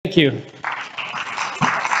Thank you.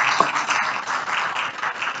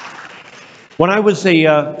 When I was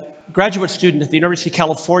a graduate student at the University of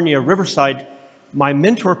California, Riverside, my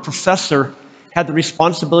mentor professor had the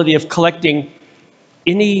responsibility of collecting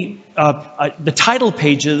the title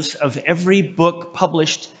pages of every book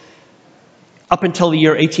published up until the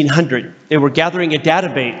year 1800. They were gathering a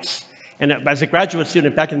database. And as a graduate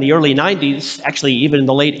student back in the early 90s, actually even in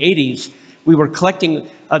the late 80s, we were collecting,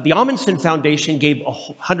 the Amundsen Foundation gave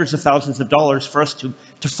hundreds of thousands of dollars for us to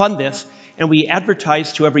fund this, and we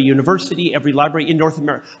advertised to every university, every library in North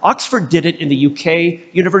America. Oxford did it in the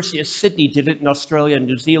UK, University of Sydney did it in Australia and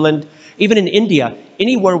New Zealand, even in India.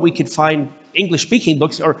 Anywhere we could find English-speaking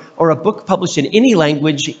books or a book published in any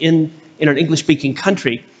language in an English-speaking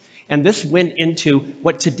country. And this went into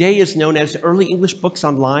what today is known as early English books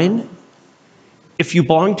online. If you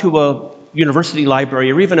belong to a university library,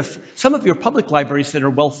 or even if some of your public libraries that are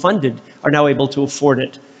well-funded are now able to afford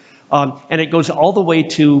it. And it goes all the way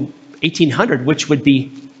to 1800, which would be,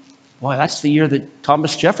 well, that's the year that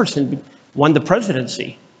Thomas Jefferson won the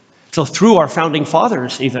presidency. So through our founding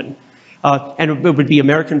fathers even. And it would be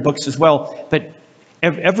American books as well. But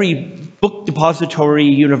every book depository,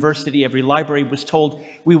 university, every library was told,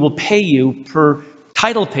 we will pay you per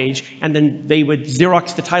title page, and then they would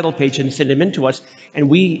Xerox the title page and send them in to us, and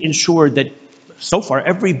we ensured that so far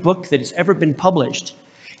every book that has ever been published.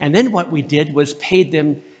 And then what we did was paid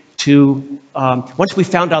them to, once we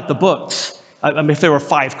found out the books, I mean, if there were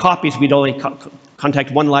 5 copies, we'd only contact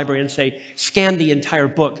one library and say, scan the entire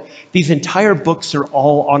book. These entire books are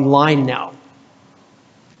all online now.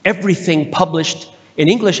 Everything published in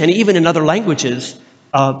English and even in other languages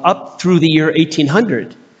up through the year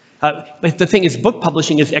 1800. But the thing is, book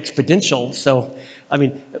publishing is exponential. So, I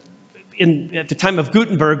mean, at the time of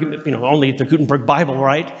Gutenberg, only the Gutenberg Bible,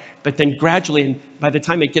 right? But then gradually, and by the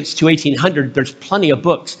time it gets to 1800, there's plenty of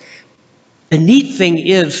books. The neat thing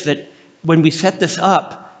is that when we set this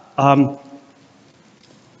up,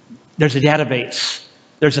 there's a database,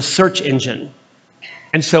 there's a search engine.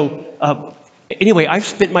 And so, anyway, I've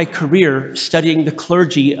spent my career studying the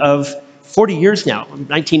clergy of 40 years now,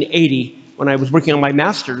 1980. When I was working on my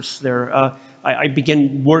master's there, I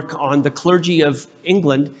began work on the clergy of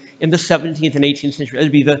England in the 17th and 18th century. It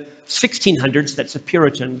would be the 1600s, that's the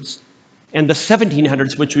Puritans, and the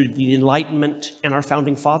 1700s, which would be the Enlightenment and our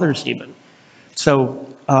founding fathers even. So,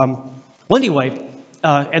 well, anyway,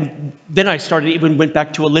 and then I even went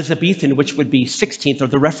back to Elizabethan, which would be 16th, or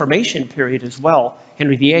the Reformation period as well,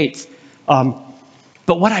 Henry VIII.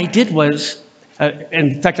 But what I did was,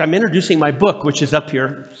 in fact, I'm introducing my book, which is up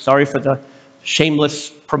here. Sorry for the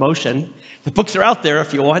shameless promotion. The books are out there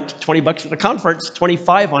if you want. 20 bucks at the conference,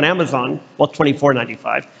 25 on Amazon. Well,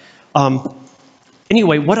 $24.95.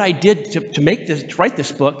 Anyway, what I did to write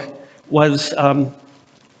this book was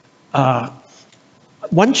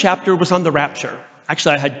one chapter was on the rapture.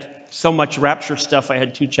 Actually, I had so much rapture stuff. I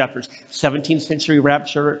had 2 chapters: 17th century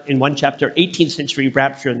rapture in one chapter, 18th century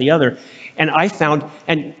rapture in the other. And I found,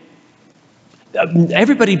 and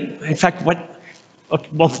everybody, in fact,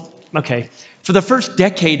 for the first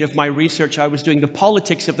decade of my research, I was doing the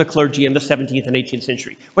politics of the clergy in the 17th and 18th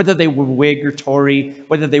century, whether they were Whig or Tory,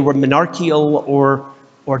 whether they were monarchical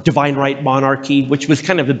or divine right monarchy, which was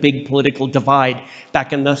kind of the big political divide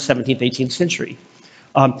back in the 17th, 18th century.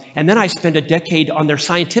 And then I spent a decade on their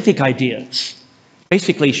scientific ideas.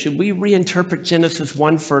 Basically, should we reinterpret Genesis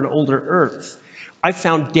 1 for an older earth? I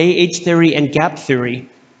found day-age theory and gap theory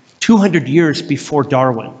 200 years before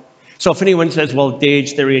Darwin. So if anyone says, well,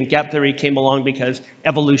 day-age theory and gap theory came along because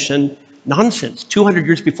evolution, nonsense. 200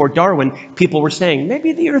 years before Darwin, people were saying,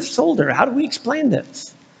 maybe the Earth's older. How do we explain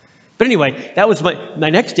this? But anyway, that was my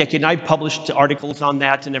next decade, and I published articles on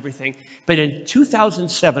that and everything. But in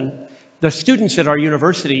 2007, the students at our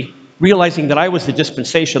university, realizing that I was a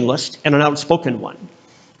dispensationalist and an outspoken one,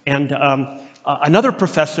 and another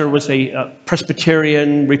professor was a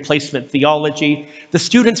Presbyterian, replacement theology. The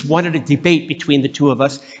students wanted a debate between the two of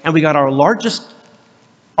us, and we got our largest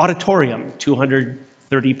auditorium,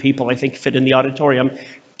 230 people, I think, fit in the auditorium,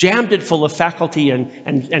 jammed it full of faculty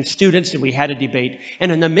and students, and we had a debate.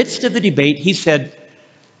 And in the midst of the debate, he said,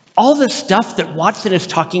 all the stuff that Watson is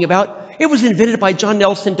talking about, it was invented by John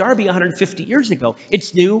Nelson Darby 150 years ago.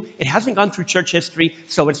 It's new, it hasn't gone through church history,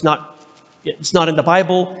 so it's not in the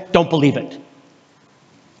Bible, don't believe it.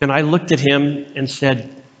 And I looked at him and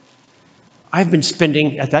said, I've been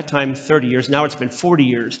spending, at that time, 30 years, now it's been 40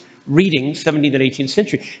 years, reading 17th and 18th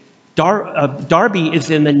century. Darby is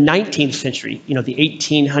in the 19th century, the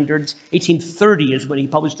 1800s. 1830 is when he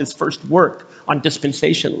published his first work on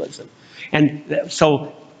dispensationalism. And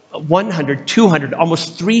so 100, 200,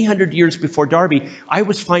 almost 300 years before Darby, I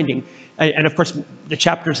was finding, and of course the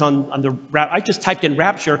chapters on the, I just typed in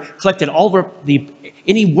rapture, collected all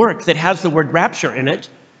any work that has the word rapture in it.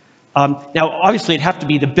 Now, obviously, it'd have to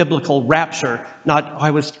be the biblical rapture, not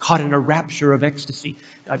I was caught in a rapture of ecstasy.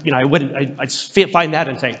 I'd find that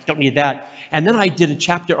and say, don't need that. And then I did a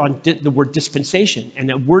chapter on the word dispensation and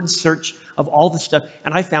a word search of all the stuff.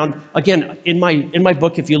 And I found, again, in my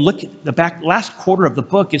book, if you look at the last quarter of the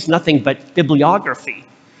book is nothing but bibliography.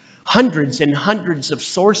 Hundreds and hundreds of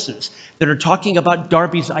sources that are talking about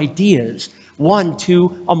Darby's ideas, 1,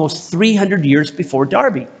 2, almost 300 years before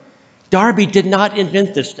Darby. Darby did not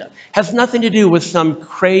invent this stuff. Has nothing to do with some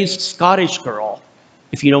crazed Scottish girl,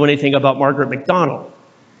 if you know anything about Margaret MacDonald.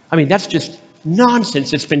 I mean, that's just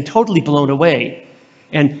nonsense. It's been totally blown away.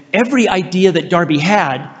 And every idea that Darby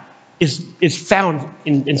had is found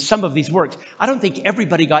in some of these works. I don't think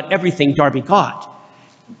everybody got everything Darby got.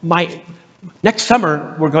 Next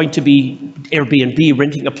summer, we're going to be Airbnb,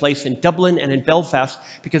 renting a place in Dublin and in Belfast,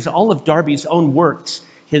 because all of Darby's own works,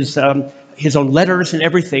 his own letters and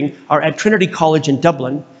everything are at Trinity College in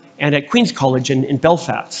Dublin and at Queen's College in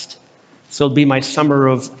Belfast. So it'll be my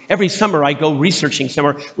summer every summer I go researching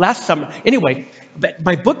somewhere. Last summer, anyway,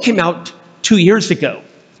 my book came out 2 years ago.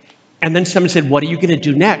 And then someone said, what are you going to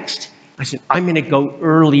do next? I said, I'm going to go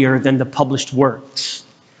earlier than the published works.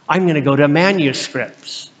 I'm going to go to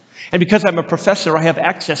manuscripts. And because I'm a professor, I have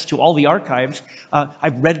access to all the archives.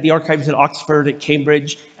 I've read the archives at Oxford, at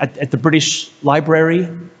Cambridge, at the British Library.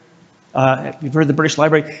 You've heard of the British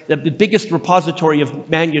Library, the biggest repository of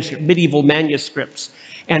medieval manuscripts.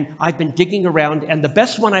 And I've been digging around, and the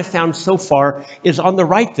best one I found so far is on the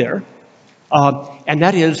right there, and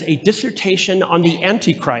that is a dissertation on the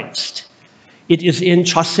Antichrist. It is in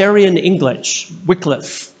Chaucerian English,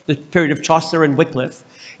 Wycliffe, the period of Chaucer and Wycliffe.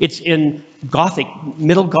 It's in Gothic,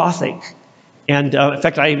 Middle Gothic, and in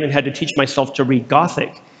fact, I even had to teach myself to read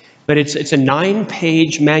Gothic. But it's a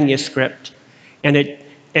 9-page manuscript, and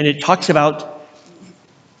it talks about,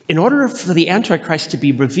 in order for the Antichrist to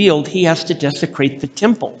be revealed, he has to desecrate the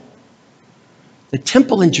temple. The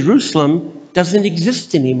temple in Jerusalem doesn't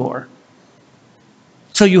exist anymore.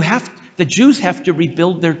 So the Jews have to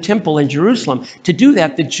rebuild their temple in Jerusalem. To do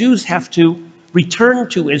that, the Jews have to return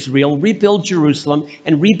to Israel, rebuild Jerusalem,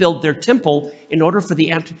 and rebuild their temple in order for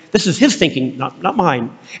this is his thinking, not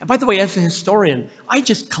mine. And by the way, as a historian, I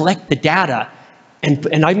just collect the data.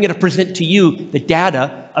 And I'm going to present to you the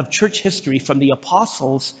data of church history from the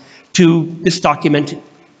apostles to this document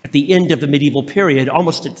at the end of the medieval period,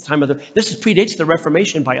 almost at the time of this predates the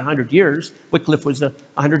Reformation by 100 years. Wycliffe was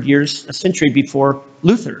 100 years, a century before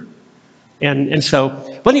Luther. And so,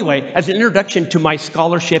 but anyway, as an introduction to my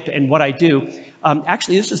scholarship and what I do,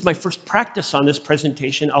 actually this is my first practice on this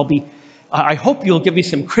presentation. I hope you'll give me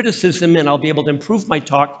some criticism and I'll be able to improve my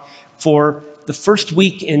talk for the first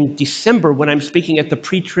week in December when I'm speaking at the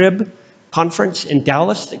pre-trib conference in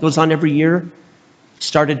Dallas that goes on every year,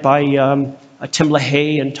 started by Tim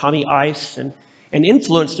LaHaye and Tommy Ice, and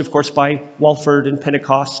influenced, of course, by Walford and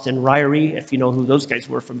Pentecost and Ryrie, if you know who those guys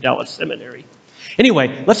were from Dallas Seminary.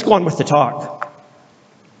 Anyway, let's go on with the talk.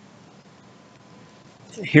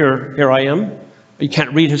 Here I am. You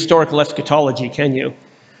can't read historical eschatology, can you?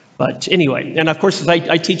 But anyway, and of course,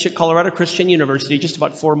 I teach at Colorado Christian University, just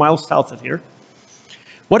about 4 miles south of here.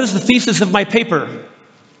 What is the thesis of my paper?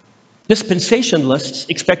 Dispensationalists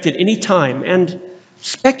expect at any time and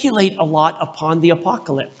speculate a lot upon the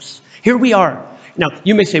apocalypse. Here we are. Now,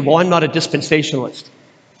 you may say, well, I'm not a dispensationalist.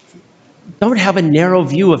 Don't have a narrow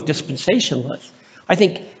view of dispensationalists. I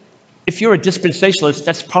think if you're a dispensationalist,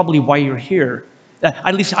 that's probably why you're here.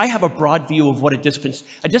 At least I have a broad view of what a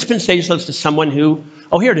dispensationalist is someone who,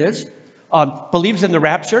 oh, here it is, believes in the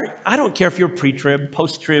rapture. I don't care if you're pre-trib,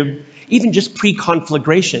 post-trib, even just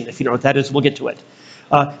pre-conflagration, if you know what that is, we'll get to it.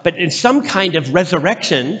 But in some kind of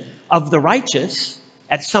resurrection of the righteous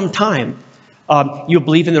at some time, you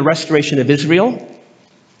believe in the restoration of Israel,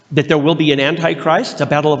 that there will be an Antichrist, a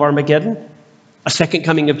battle of Armageddon, a second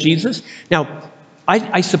coming of Jesus. Now,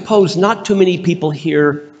 I suppose not too many people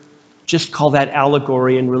here just call that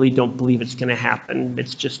allegory and really don't believe it's going to happen.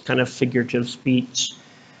 It's just kind of figurative speech.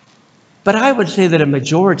 But I would say that a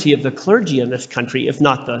majority of the clergy in this country, if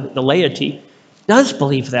not the laity, does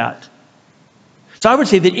believe that. So I would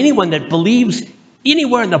say that anyone that believes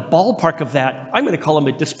anywhere in the ballpark of that, I'm going to call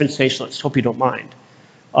them a dispensationalist. Hope you don't mind.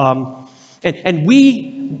 And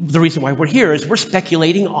the reason why we're here is we're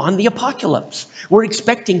speculating on the apocalypse. We're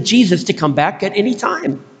expecting Jesus to come back at any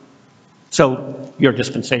time. So you're a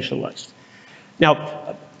dispensationalist.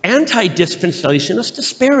 Now, anti-dispensationalists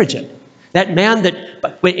disparage it. That man that,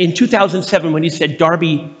 in 2007, when he said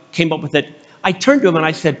Darby came up with it, I turned to him and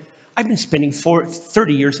I said, I've been spending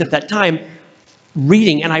 30 years at that time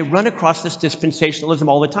reading, and I run across this dispensationalism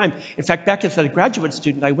all the time. In fact, back as a graduate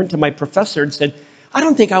student, I went to my professor and said, I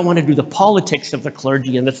don't think I want to do the politics of the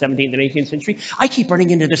clergy in the 17th and 18th century. I keep running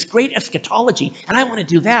into this great eschatology, and I want to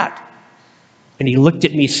do that. And he looked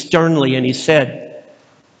at me sternly and he said,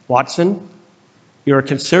 Watson, you're a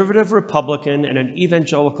conservative Republican and an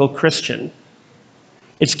evangelical Christian.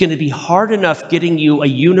 It's going to be hard enough getting you a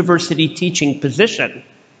university teaching position.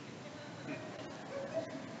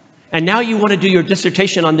 And now you want to do your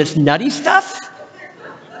dissertation on this nutty stuff?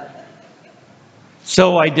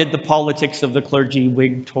 So I did the politics of the clergy,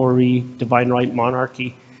 Whig, Tory, divine right,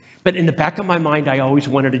 monarchy. But in the back of my mind, I always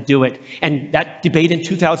wanted to do it. And that debate in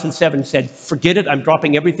 2007 said, forget it, I'm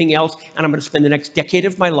dropping everything else, and I'm going to spend the next decade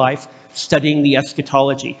of my life studying the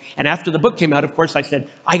eschatology. And after the book came out, of course, I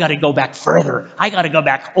said, I got to go back further. I got to go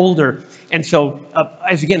back older. And so,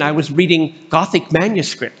 I was reading Gothic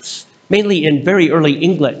manuscripts, mainly in very early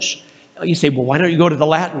English. You say, well, why don't you go to the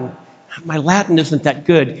Latin? My Latin isn't that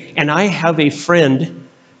good. And I have a friend,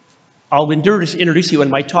 I'll introduce you in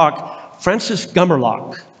my talk, Francis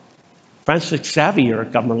Gummerlock. Francis Xavier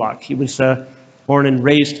Gummerlock. He was born and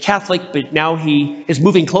raised Catholic, but now he is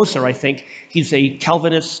moving closer, I think. He's a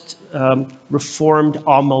Calvinist, Reformed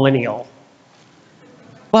amillennial.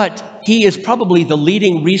 But he is probably the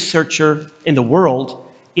leading researcher in the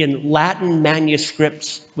world in Latin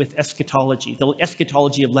manuscripts with eschatology, the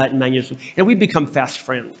eschatology of Latin manuscripts. And we've become fast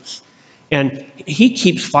friends. And he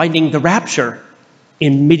keeps finding the rapture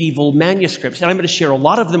in medieval manuscripts. And I'm going to share a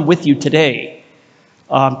lot of them with you today.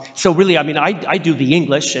 So really, I do the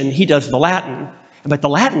English and he does the Latin, but the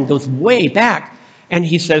Latin goes way back. And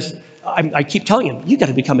he says, I keep telling him, you got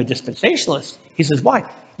to become a dispensationalist. He says,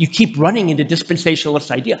 why? You keep running into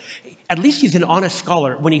dispensationalist idea. At least he's an honest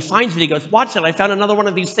scholar. When he finds it, he goes, Watson, I found another one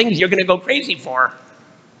of these things you're going to go crazy for,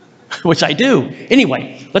 which I do.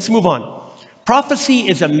 Anyway, let's move on. Prophecy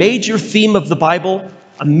is a major theme of the Bible,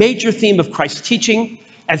 a major theme of Christ's teaching,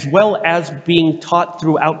 as well as being taught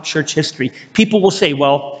throughout church history. People will say,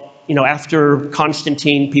 well, after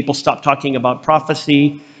Constantine, people stopped talking about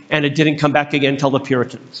prophecy, and it didn't come back again until the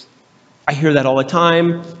Puritans. I hear that all the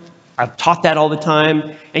time. I've taught that all the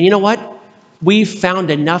time. And you know what? We've found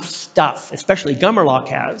enough stuff, especially Gummerlock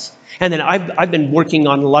has. And then I've been working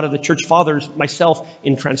on a lot of the church fathers myself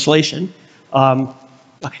in translation. A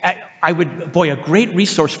great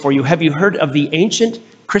resource for you. Have you heard of the Ancient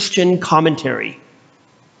Christian Commentary?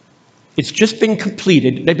 It's just been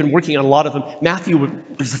completed. They've been working on a lot of them. Matthew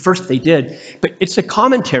was the first they did. But it's a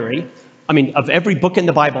commentary, of every book in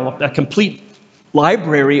the Bible, a complete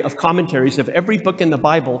library of commentaries of every book in the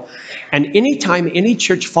Bible. And anytime any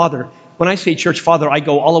church father, when I say church father, I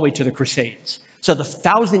go all the way to the Crusades. So the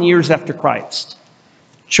 1,000 years after Christ,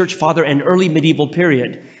 church father and early medieval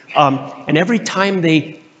period. And every time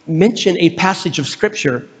they mention a passage of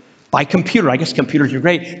Scripture, by computer, I guess computers are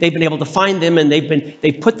great, they've been able to find them and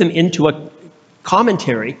they've put them into a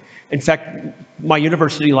commentary. In fact, my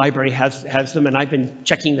university library has them, and I've been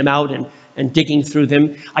checking them out and digging through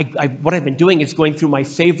them. What I've been doing is going through my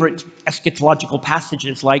favorite eschatological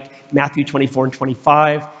passages like Matthew 24 and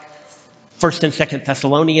 25, 1st and 2nd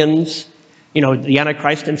Thessalonians, the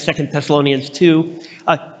Antichrist in 2nd Thessalonians 2.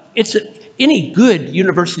 Any good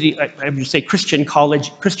university, I would say Christian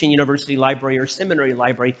college, Christian university library or seminary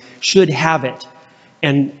library should have it.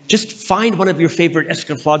 And just find one of your favorite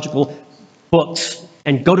eschatological books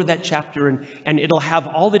and go to that chapter and it'll have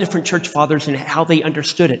all the different church fathers and how they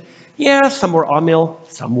understood it. Yeah, some were amil,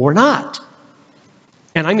 some were not.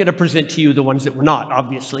 And I'm going to present to you the ones that were not,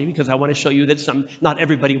 obviously, because I want to show you that not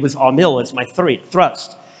everybody was amil as my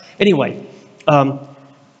thrust. Anyway,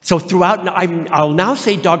 so throughout, I'll now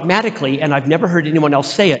say dogmatically, and I've never heard anyone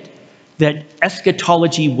else say it, that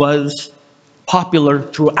eschatology was popular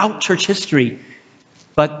throughout church history,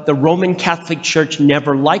 but the Roman Catholic Church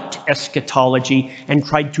never liked eschatology and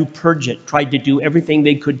tried to purge it, tried to do everything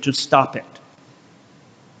they could to stop it.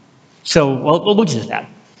 So, we'll look at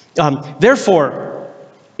that. Therefore,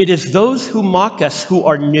 it is those who mock us who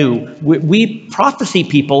are new. We prophecy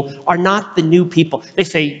people are not the new people. They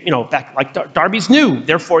say, back like Darby's new,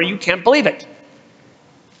 therefore you can't believe it.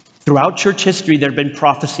 Throughout church history, there have been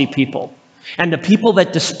prophecy people. And the people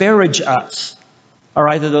that disparage us are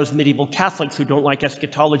either those medieval Catholics who don't like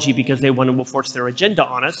eschatology because they want to force their agenda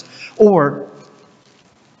on us, or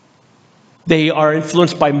they are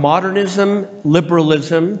influenced by modernism,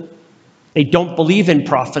 liberalism. They don't believe in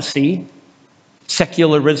prophecy,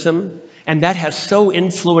 secularism, and that has so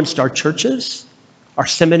influenced our churches, our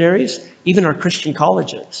seminaries, even our Christian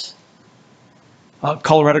colleges.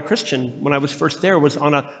 Colorado Christian, when I was first there, was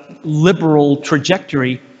on a liberal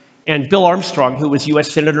trajectory. And Bill Armstrong, who was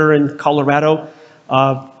U.S. Senator in Colorado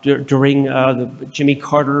during the Jimmy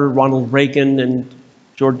Carter, Ronald Reagan, and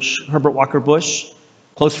George Herbert Walker Bush,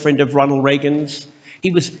 close friend of Ronald Reagan's.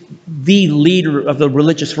 He was the leader of the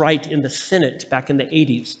religious right in the Senate back in the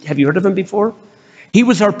 80s. Have you heard of him before? He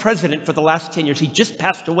was our president for the last 10 years. He just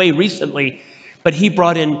passed away recently, but he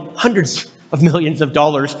brought in hundreds of millions of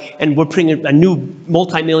dollars, and we're putting a new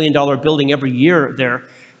multi-million-dollar building every year there.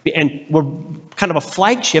 And we're kind of a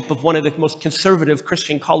flagship of one of the most conservative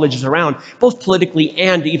Christian colleges around, both politically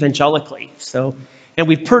and evangelically. And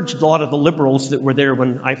we've purged a lot of the liberals that were there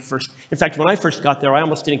when I first got there, I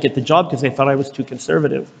almost didn't get the job because they thought I was too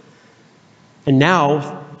conservative. And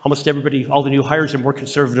now, almost everybody, all the new hires are more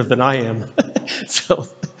conservative than I am. So,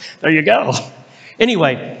 there you go.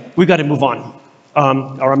 Anyway, we've got to move on,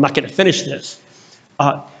 or I'm not going to finish this.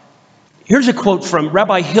 Here's a quote from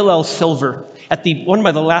Rabbi Hillel Silver. One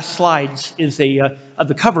of the last slides is of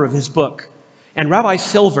the cover of his book. And Rabbi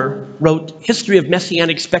Silver wrote History of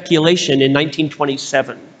Messianic Speculation in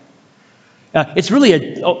 1927. It's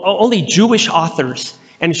really only Jewish authors,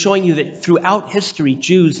 and showing you that throughout history,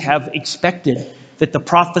 Jews have expected that the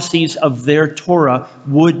prophecies of their Torah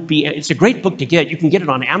would be. It's a great book to get. You can get it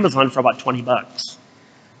on Amazon for about $20.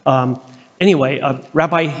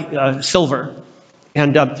 Rabbi Silver,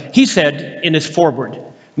 and he said in his foreword,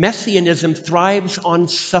 Messianism thrives on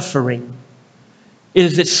suffering. It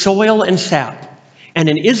is its soil and sap. And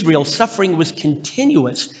in Israel, suffering was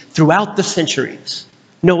continuous throughout the centuries.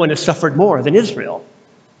 No one has suffered more than Israel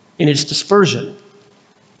in its dispersion.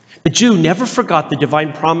 The Jew never forgot the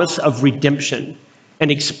divine promise of redemption and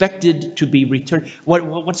expected to be returned.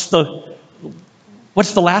 What's the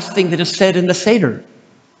last thing that is said in the Seder?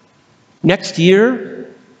 Next year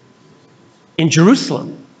in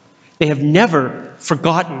Jerusalem. They have never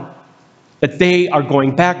forgotten that they are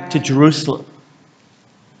going back to Jerusalem.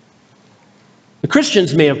 The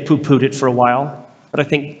Christians may have poo-pooed it for a while, but I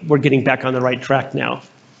think we're getting back on the right track now.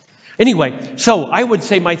 Anyway, so I would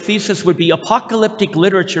say my thesis would be apocalyptic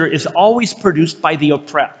literature is always produced by the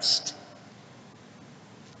oppressed.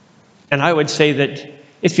 And I would say that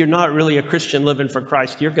if you're not really a Christian living for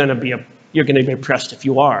Christ, you're going to be oppressed if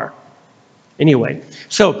you are. Anyway,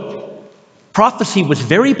 so prophecy was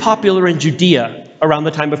very popular in Judea around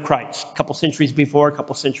the time of Christ, a couple centuries before, a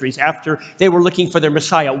couple centuries after. They were looking for their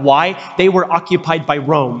Messiah. Why? They were occupied by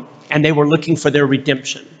Rome, and they were looking for their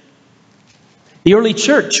redemption. The early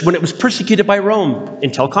church, when it was persecuted by Rome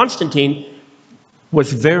until Constantine,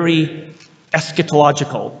 was very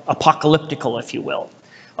eschatological, apocalyptical, if you will.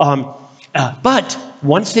 But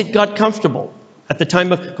once it got comfortable, at the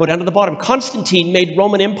time of, go down to the bottom, Constantine made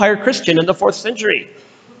Roman Empire Christian in the 4th century.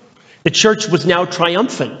 The church was now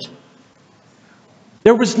triumphant.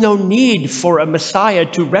 There was no need for a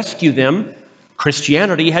Messiah to rescue them.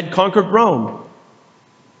 Christianity had conquered Rome.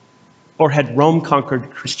 Or had Rome conquered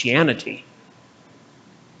Christianity?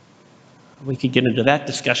 We could get into that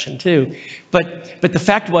discussion too. But the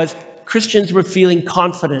fact was, Christians were feeling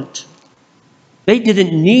confident. They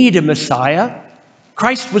didn't need a Messiah.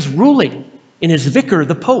 Christ was ruling in his vicar,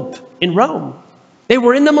 the Pope, in Rome. They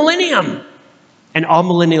were in the millennium. And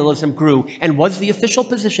amillennialism grew and was the official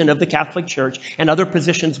position of the Catholic Church, and other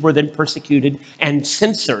positions were then persecuted and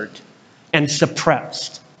censored and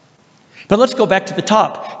suppressed. But let's go back to the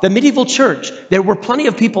top. The medieval church, there were plenty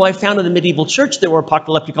of people I found in the medieval church that were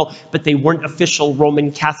apocalyptical, but they weren't official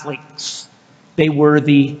Roman Catholics. They were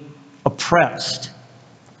the oppressed.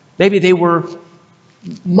 Maybe they were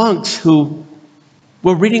monks who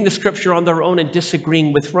were reading the scripture on their own and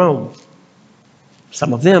disagreeing with Rome.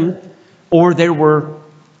 Some of them. Or there were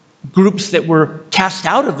groups that were cast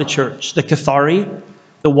out of the church. The Cathari,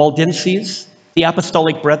 the Waldenses, the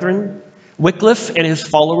Apostolic Brethren, Wycliffe and his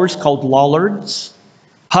followers called Lollards,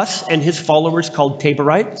 Huss and his followers called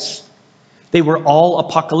Taborites. They were all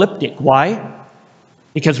apocalyptic. Why?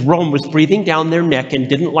 Because Rome was breathing down their neck and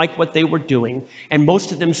didn't like what they were doing. And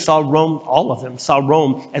most of them saw Rome, all of them saw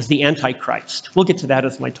Rome as the Antichrist. We'll get to that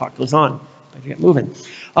as my talk goes on. Better get moving.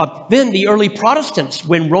 Then the early Protestants,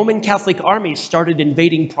 when Roman Catholic armies started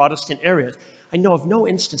invading Protestant areas. I know of no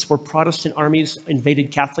instance where Protestant armies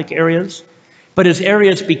invaded Catholic areas. But as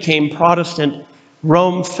areas became Protestant,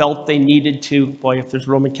 Rome felt they needed to, boy, if there's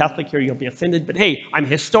Roman Catholic here, you'll be offended. But hey, I'm a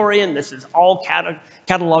historian. This is all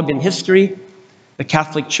cataloged in history. The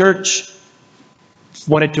Catholic Church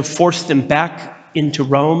wanted to force them back into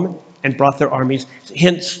Rome and brought their armies.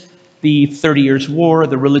 Hence, the 30 Years' War,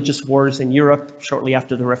 the religious wars in Europe shortly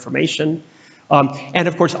after the Reformation. And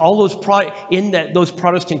of course, all those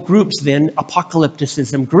Protestant groups, then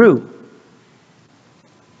apocalypticism grew.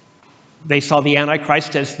 They saw the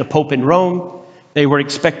Antichrist as the Pope in Rome. They were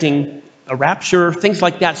expecting a rapture. Things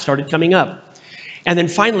like that started coming up. And then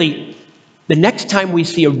finally, the next time we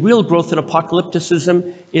see a real growth in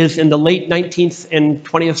apocalypticism is in the late 19th and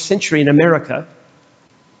 20th century in America.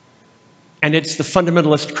 And it's the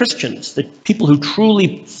fundamentalist Christians, the people who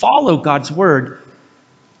truly follow God's word,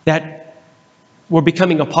 that were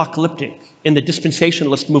becoming apocalyptic in the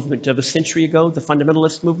dispensationalist movement of a century ago, the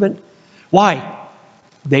fundamentalist movement. Why?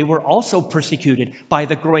 They were also persecuted by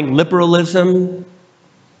the growing liberalism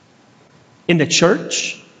in the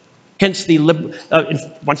church. Hence,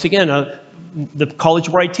 once again, the college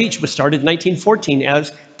where I teach was started in 1914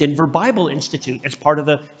 as Denver Bible Institute, as part of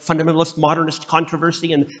the fundamentalist modernist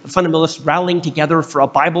controversy and the fundamentalists rallying together for a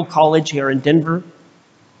Bible college here in Denver.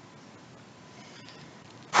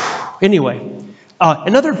 Anyway,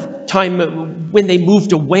 another time when they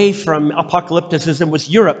moved away from apocalypticism was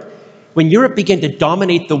Europe. When Europe began to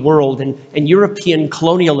dominate the world, and European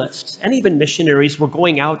colonialists and even missionaries were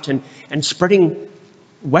going out and spreading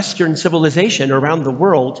Western civilization around the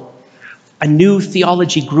world, a new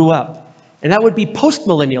theology grew up. And that would be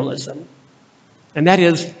postmillennialism. And that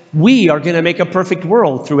is, we are going to make a perfect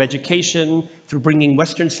world through education, through bringing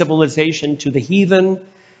Western civilization to the heathen,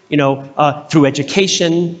 through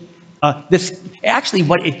education. Actually,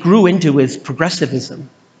 what it grew into is progressivism,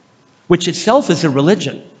 which itself is a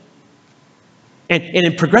religion. And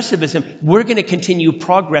in progressivism, we're going to continue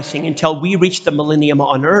progressing until we reach the millennium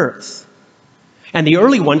on earth. And the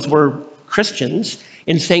early ones were Christians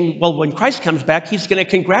in saying, well, when Christ comes back, he's going to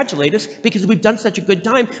congratulate us because we've done such a good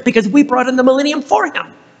time because we brought in the millennium for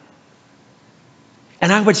him.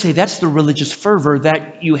 And I would say that's the religious fervor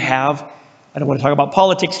that you have. I don't want to talk about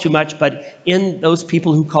politics too much, but in those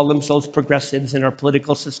people who call themselves progressives in our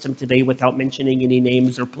political system today without mentioning any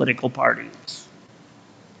names or political parties.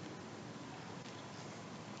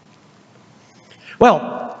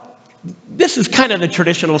 Well, this is kind of the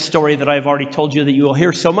traditional story that I've already told you that you will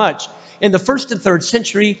hear so much. In the 1st and 3rd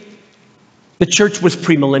century, the church was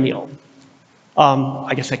premillennial.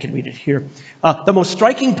 I guess I can read it here. The most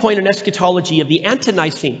striking point in eschatology of the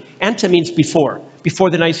ante-Nicene, ante means before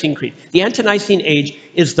the Nicene Creed. The ante-Nicene age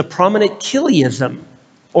is the prominent Chiliasm,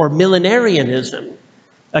 or millenarianism.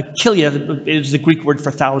 Chilia is the Greek word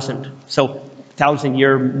for thousand, so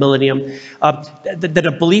 1,000-year millennium. That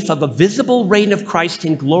a belief of a visible reign of Christ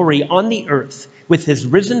in glory on the earth with his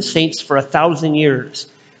risen saints for 1,000 years.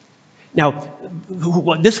 Now,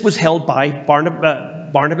 this was held by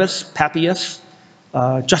Barnabas, Papias,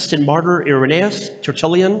 Justin Martyr, Irenaeus,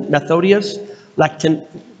 Tertullian, Methodius,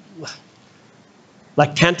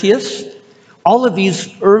 Lactantius, all of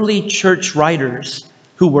these early church writers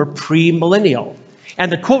who were premillennial.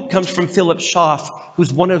 And the quote comes from Philip Schaff,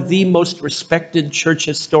 who's one of the most respected church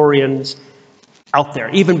historians out there,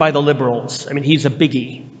 even by the liberals. I mean, he's a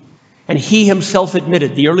biggie. And he himself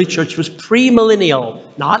admitted the early church was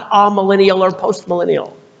premillennial, not amillennial or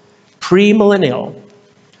postmillennial. Premillennial.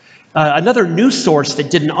 Another news source that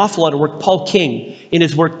did an awful lot of work, Paul King, in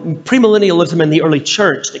his work Premillennialism in the Early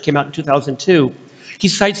Church that came out in 2002, he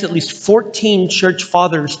cites at least 14 church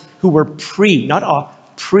fathers who were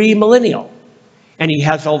premillennial. And he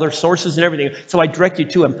has all their sources and everything. So I direct you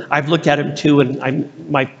to him. I've looked at him too, and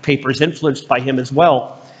my paper is influenced by him as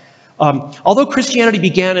well. Although Christianity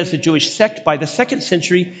began as a Jewish sect, by the 2nd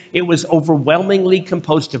century, it was overwhelmingly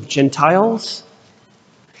composed of Gentiles.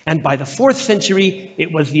 And by the 4th century,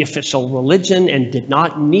 it was the official religion and did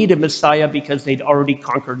not need a Messiah because they'd already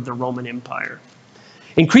conquered the Roman Empire.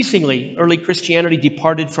 Increasingly, early Christianity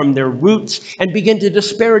departed from their roots and began to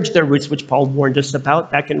disparage their roots, which Paul warned us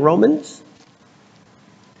about back in Romans.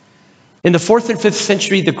 In the 4th and 5th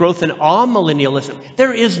century, the growth in amillennialism.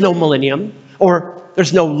 There is no millennium, or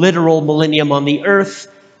there's no literal millennium on the earth.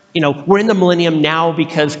 We're in the millennium now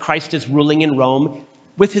because Christ is ruling in Rome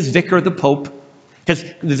with his vicar, the Pope, because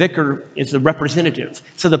the vicar is the representative.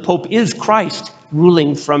 So the Pope is Christ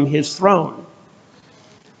ruling from his throne.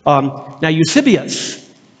 Now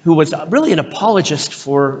Eusebius, who was really an apologist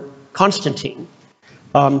for Constantine.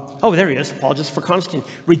 There he is, apologist for Constantine.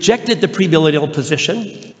 Rejected the premillennial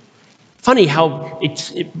position. Funny how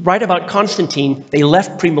right about Constantine, they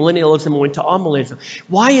left premillennialism and went to amillennialism.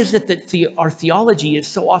 Why is it that our theology is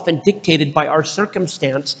so often dictated by our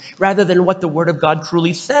circumstance rather than what the Word of God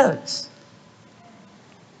truly says?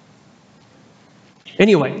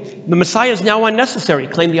 Anyway, the Messiah is now unnecessary.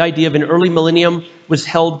 Claimed the idea of an early millennium was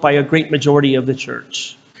held by a great majority of the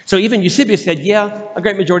church. So even Eusebius said, yeah, a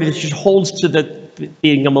great majority of the church holds to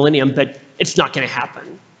being a millennium, but it's not going to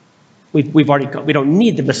happen. We don't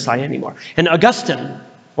need the Messiah anymore. And Augustine,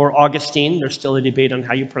 or Augustine, there's still a debate on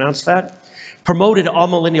how you pronounce that, promoted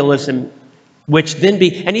amillennialism, which then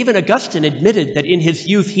and even Augustine admitted that in his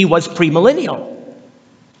youth he was premillennial.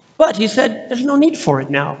 But he said, there's no need for it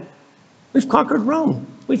now. We've conquered Rome.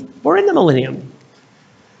 We're in the millennium.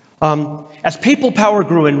 As papal power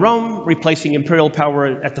grew in Rome, replacing imperial power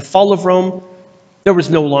at the fall of Rome, there was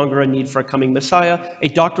no longer a need for a coming Messiah. A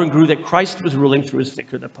doctrine grew that Christ was ruling through his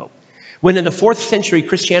vicar, the Pope. When in the 4th century,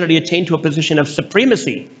 Christianity attained to a position of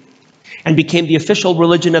supremacy and became the official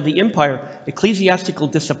religion of the empire, ecclesiastical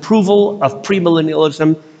disapproval of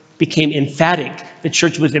premillennialism became emphatic. The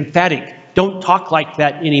church was emphatic. Don't talk like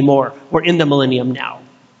that anymore. We're in the millennium now.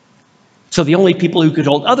 So the only people who could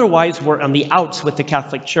hold otherwise were on the outs with the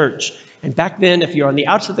Catholic Church. And back then, if you're on the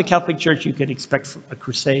outs of the Catholic Church, you could expect a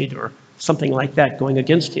crusade or something like that going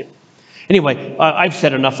against you. Anyway, I've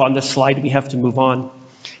said enough on this slide. We have to move on.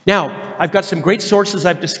 Now, I've got some great sources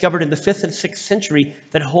I've discovered in the 5th and 6th century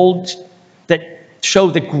that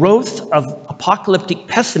show the growth of apocalyptic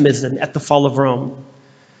pessimism at the fall of Rome.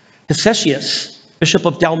 Hesychius, Bishop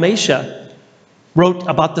of Dalmatia, wrote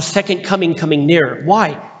about the second coming near.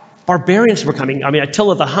 Why? Barbarians were coming. I mean,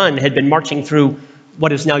 Attila the Hun had been marching through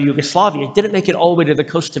what is now Yugoslavia. Didn't make it all the way to the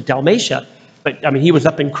coast of Dalmatia, but I mean, he was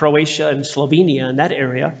up in Croatia and Slovenia and that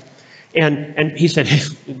area. And he said,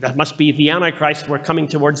 that must be the Antichrist. We're coming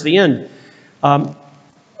towards the end.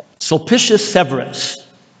 Sulpicius Severus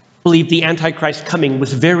believed the Antichrist coming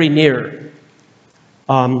was very near.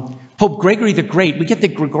 Pope Gregory the Great, we get the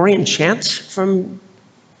Gregorian chants from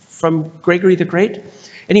Gregory the Great.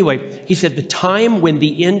 Anyway, he said, the time when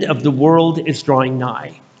the end of the world is drawing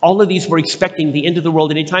nigh. All of these were expecting the end of the world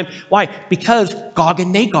at any time. Why? Because Gog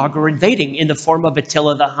and Magog are invading in the form of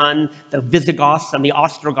Attila the Hun, the Visigoths and the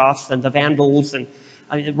Ostrogoths and the Vandals and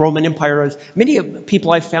the Roman Empire. Many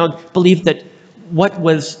people I've found believe that what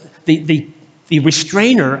was the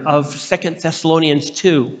restrainer of 2 Thessalonians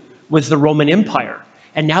 2 was the Roman Empire.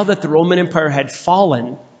 And now that the Roman Empire had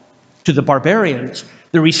fallen to the barbarians,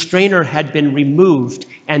 the restrainer had been removed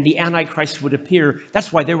and the Antichrist would appear.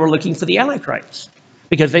 That's why they were looking for the Antichrist,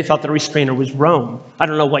 because they thought the restrainer was Rome. I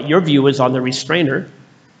don't know what your view is on the restrainer.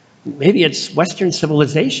 Maybe it's Western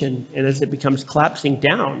civilization, and as it becomes collapsing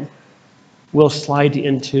down, we'll slide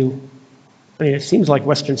into, I mean, it seems like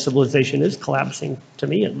Western civilization is collapsing, to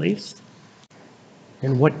me at least.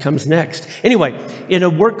 And what comes next? Anyway, in a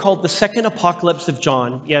work called The Second Apocalypse of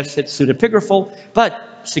John, yes, it's pseudepigraphal, but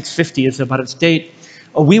 650 is about its date.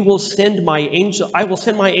 I will send my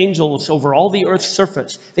angels over all the earth's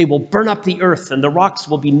surface. They will burn up the earth, and the rocks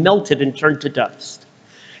will be melted and turned to dust.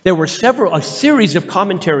 There were a series of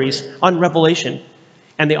commentaries on Revelation,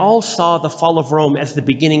 and they all saw the fall of Rome as the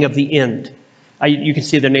beginning of the end. You can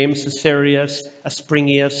see the names: Caesarius,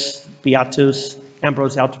 Asprenius, Beatus,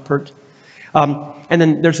 Ambrose Altipert. And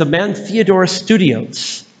then there's a man, Theodorus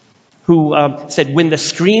Studios, who said, when the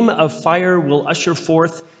stream of fire will usher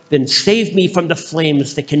forth, then save me from the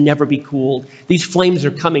flames that can never be cooled. These flames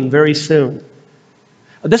are coming very soon.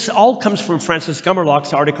 This all comes from Francis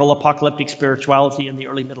Gummerloch's article, Apocalyptic Spirituality in the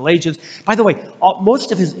Early Middle Ages. By the way,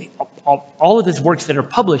 all of his works that are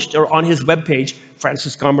published are on his webpage,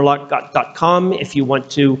 francisgummerloch.com, if you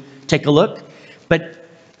want to take a look. But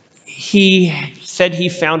he said he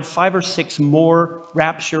found 5 or 6 more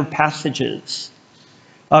rapture passages.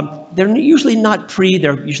 They're usually not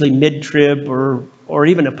they're usually mid-trib or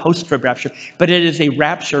even a post-trib rapture, but it is a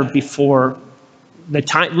rapture before the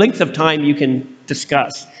length of time you can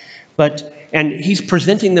discuss. And he's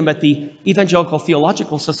presenting them at the Evangelical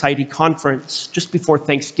Theological Society conference just before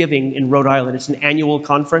Thanksgiving in Rhode Island. It's an annual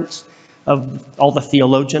conference of all the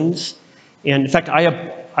theologians. And in fact,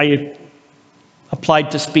 I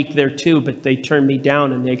applied to speak there too, but they turned me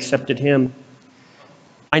down and they accepted him.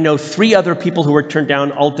 I know 3 other people who were turned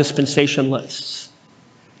down, all dispensationalists.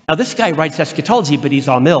 Now, this guy writes eschatology, but he's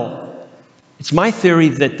Amil. It's my theory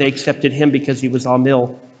that they accepted him because he was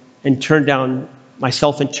Amil and turned down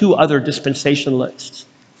myself and 2 other dispensationalists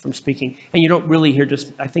from speaking. And you don't really hear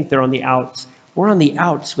I think they're on the outs. We're on the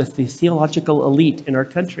outs with the theological elite in our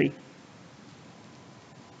country.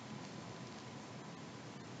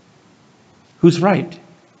 Who's right?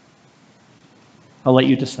 I'll let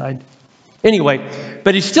you decide. Anyway,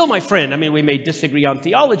 but he's still my friend. I mean, we may disagree on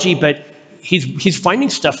theology, but he's finding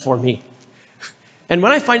stuff for me. And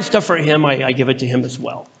when I find stuff for him, I give it to him as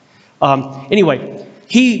well. Anyway,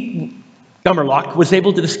 Gummerloch, was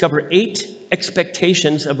able to discover 8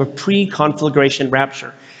 expectations of a pre-conflagration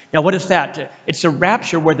rapture. Now, what is that? It's a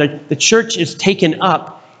rapture where the church is taken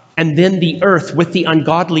up, and then the earth with the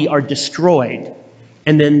ungodly are destroyed,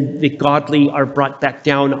 and then the godly are brought back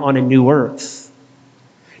down on a new earth.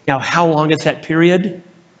 Now, how long is that period?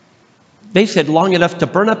 They said long enough to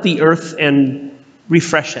burn up the earth and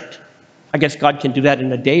refresh it. I guess God can do that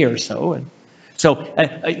in a day or so. And so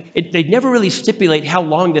they never really stipulate how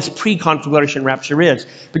long this pre-conflagration rapture is.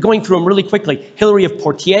 But going through them really quickly, Hilary of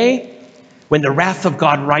Poitiers, when the wrath of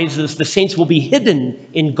God rises, the saints will be hidden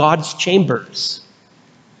in God's chambers.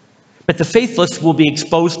 But the faithless will be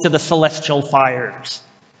exposed to the celestial fires.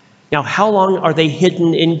 Now, how long are they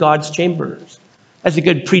hidden in God's chambers? As a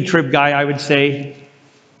good pre-trib guy, I would say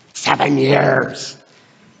 7 years.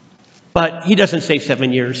 But he doesn't say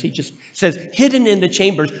 7 years. He just says hidden in the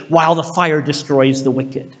chambers while the fire destroys the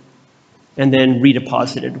wicked. And then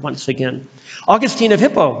redeposited once again. Augustine of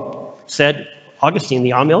Hippo said, Augustine,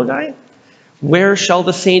 the Amil guy, where shall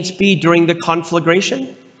the saints be during the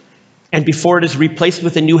conflagration? And before it is replaced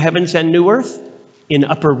with the new heavens and new earth? In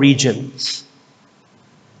upper regions.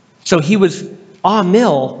 So he was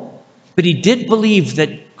Amil, but he did believe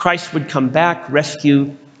that Christ would come back,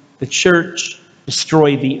 rescue the church,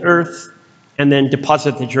 destroy the earth, and then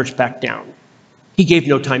deposit the church back down. He gave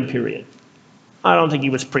no time period. I don't think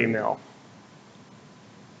he was pre-mill.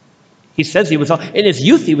 He says he was, in his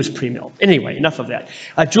youth he was pre-mill. Anyway, enough of that.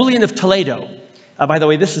 Julian of Toledo. By the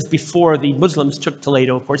way, this is before the Muslims took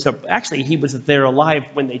Toledo, of course. So actually, he was there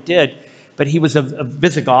alive when they did, but he was a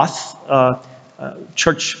Visigoth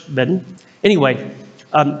churchman. Anyway,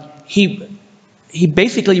 he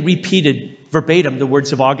basically repeated verbatim the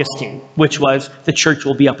words of Augustine, which was, the church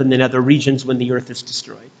will be up in the nether regions when the earth is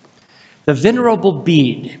destroyed. The Venerable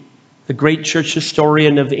Bede, the great church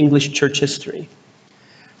historian of English church history,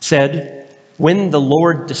 said, when the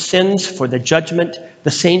Lord descends for the judgment,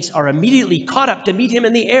 the saints are immediately caught up to meet him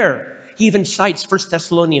in the air. He even cites 1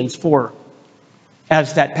 Thessalonians 4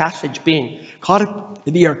 as that passage being caught up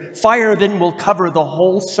in the air. Fire then will cover the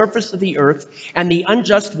whole surface of the earth, and the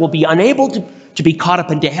unjust will be unable to be caught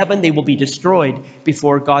up into heaven. They will be destroyed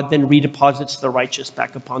before God then redeposits the righteous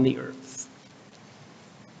back upon the earth.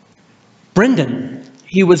 Brendan,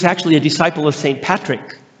 he was actually a disciple of St.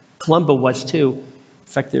 Patrick. Columba was too.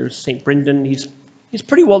 In fact, there's St. Brendan. He's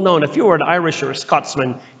pretty well known. If you were an Irish or a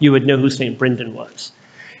Scotsman, you would know who St. Brendan was.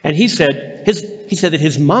 And he said that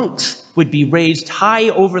his monks would be raised high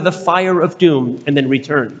over the fire of doom and then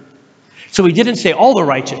return. So he didn't say all the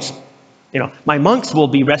righteous, my monks will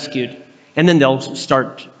be rescued, and then they'll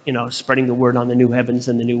start, spreading the word on the new heavens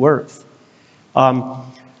and the new earth. And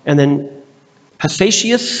then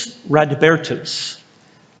Passatius Radbertus,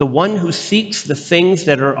 the one who seeks the things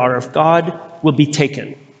that are of God will be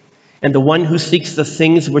taken, and the one who seeks the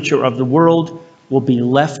things which are of the world will be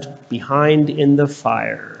left behind in the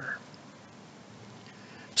fire.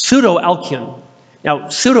 Pseudo-Alcuin. Now,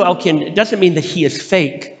 Pseudo-Alcuin doesn't mean that he is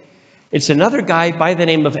fake. It's another guy by the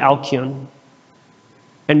name of Alcuin.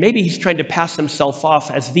 And maybe he's trying to pass himself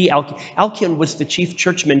off as the Alcuin. Alcuin was the chief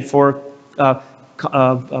churchman for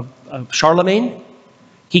Charlemagne.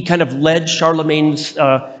 He kind of led Charlemagne's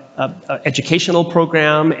educational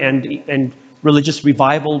program and religious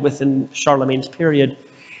revival within Charlemagne's period.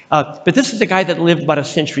 But this is the guy that lived about a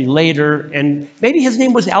century later, and maybe his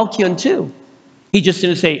name was Alcuin too. He just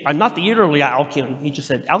didn't say, I'm not the early Alcuin. He just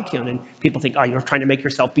said Alcuin, and people think, oh, you're trying to make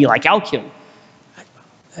yourself be like Alcuin.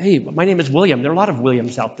 Hey, my name is William. There are a lot of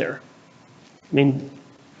Williams out there. I mean,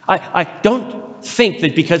 I don't think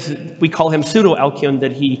that because we call him Pseudo-Alcuin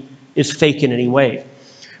that he is fake in any way.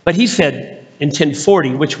 But he said in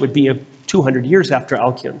 1040, which would be 200 years after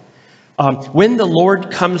Alcuin, when the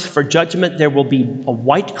Lord comes for judgment, there will be a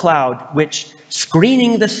white cloud which,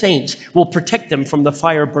 screening the saints, will protect them from the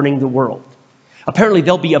fire burning the world. Apparently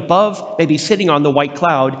they'll be above, maybe sitting on the white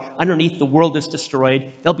cloud. Underneath, the world is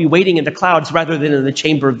destroyed. They'll be waiting in the clouds rather than in the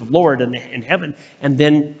chamber of the Lord in heaven, and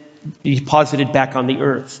then be deposited back on the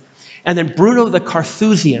earth. And then Bruno the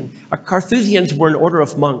Carthusian. Carthusians were an order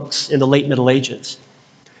of monks in the late Middle Ages,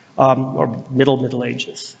 or Middle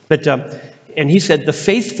Ages. And he said, the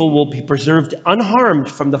faithful will be preserved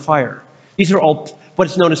unharmed from the fire. These are all what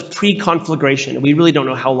is known as pre-conflagration, and we really don't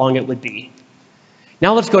know how long it would be.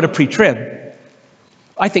 Now let's go to pre-trib.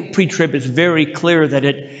 I think pre-trib is very clear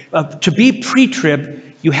that to be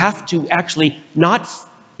pre-trib, you have to actually not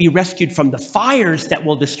be rescued from the fires that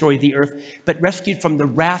will destroy the earth, but rescued from the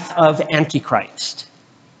wrath of Antichrist.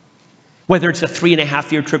 Whether it's a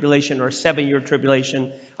 3.5-year tribulation or a 7-year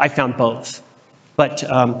tribulation, I found both. But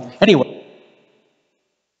anyway.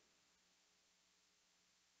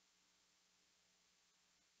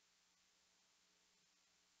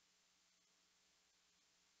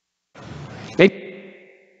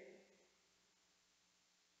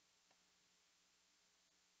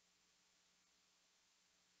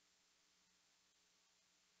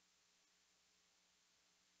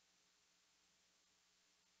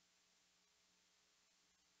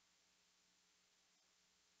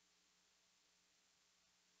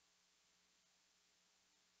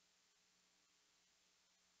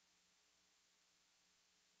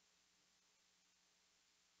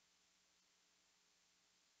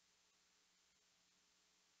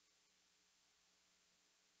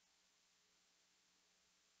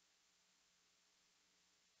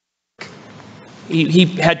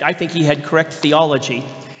 I think he had correct theology,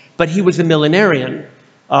 but he was a millenarian.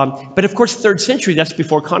 But of course, 3rd century, that's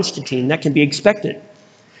before Constantine. That can be expected.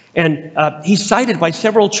 And he's cited by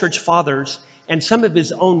several church fathers, and some of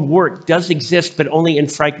his own work does exist, but only in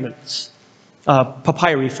fragments,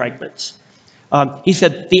 papyri fragments. He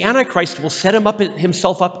said, the Antichrist will set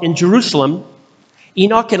himself up in Jerusalem.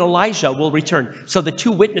 Enoch and Elijah will return. So the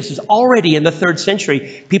 2 witnesses already in the 3rd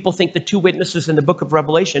century, people think the 2 witnesses in the book of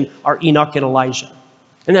Revelation are Enoch and Elijah.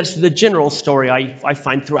 And that's the general story I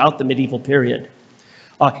find throughout the medieval period.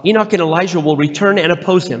 Enoch and Elijah will return and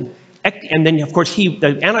oppose him. And then, of course,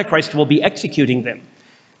 the Antichrist will be executing them.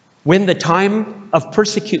 When the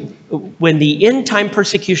end time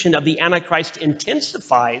persecution of the Antichrist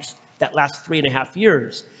intensifies, that last 3.5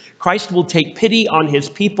 years, Christ will take pity on his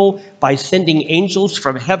people by sending angels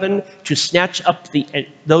from heaven to snatch up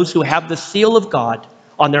those who have the seal of God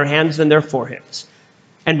on their hands and their foreheads,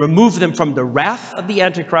 and remove them from the wrath of the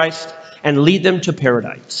Antichrist and lead them to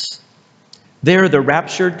paradise. There, the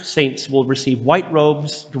raptured saints will receive white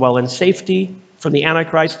robes, dwell in safety from the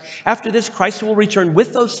Antichrist. After this, Christ will return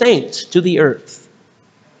with those saints to the earth.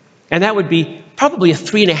 And that would be probably a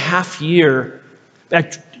 3.5 year,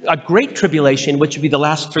 a great tribulation, which would be the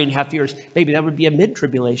last 3.5 years. Maybe that would be a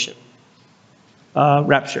mid-tribulation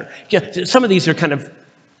rapture. Yeah, some of these are kind of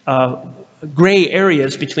gray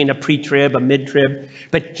areas between a pre-trib, a mid-trib,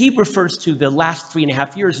 but he refers to the last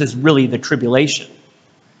 3.5 years as really the tribulation.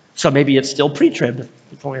 So maybe it's still pre-trib.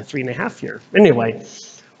 It's only a 3.5 year. Anyway,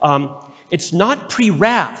 it's not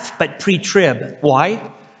pre-wrath, but pre-trib.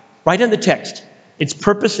 Why? Right in the text. Its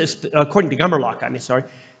purpose is, according to Gummerlock,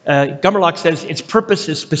 Gummerlock says its purpose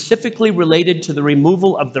is specifically related to the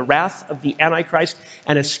removal of the wrath of the Antichrist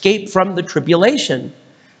and escape from the tribulation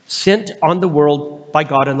sent on the world by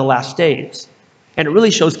God in the last days. And it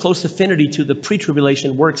really shows close affinity to the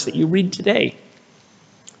pre-tribulation works that you read today.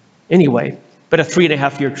 Anyway, but a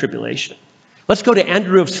 3.5 year tribulation. Let's go to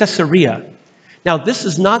Andrew of Caesarea. Now, this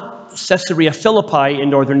is not Caesarea Philippi in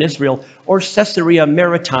northern Israel or Caesarea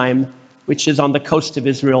Maritime, which is on the coast of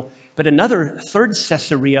Israel, but another 3rd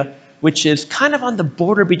Caesarea, which is kind of on the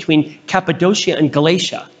border between Cappadocia and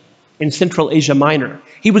Galatia in Central Asia Minor.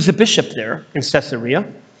 He was a bishop there in Caesarea.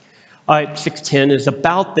 610 is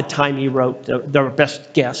about the time he wrote, the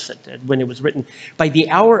best guess at when it was written. By the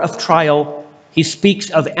hour of trial, he speaks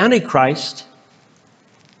of Antichrist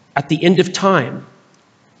at the end of time.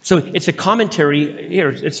 So it's a commentary here.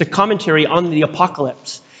 It's a commentary on the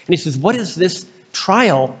apocalypse. And he says, what is this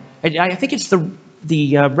trial? I think it's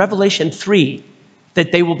the Revelation 3,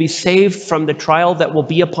 that they will be saved from the trial that will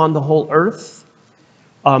be upon the whole earth.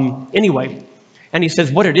 Anyway, and he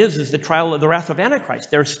says what it is the trial of the wrath of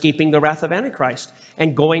Antichrist. They're escaping the wrath of Antichrist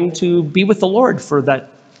and going to be with the Lord for that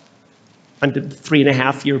under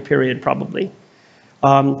 3.5 year period probably.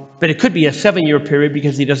 But it could be a 7-year period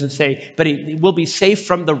because he doesn't say, but he will be safe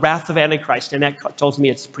from the wrath of Antichrist. And that tells me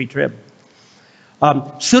it's pre-trib.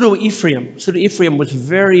 Pseudo-Ephraim was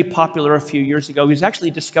very popular a few years ago. He was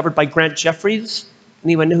actually discovered by Grant Jeffries.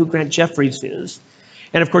 Anyone know who Grant Jeffries is?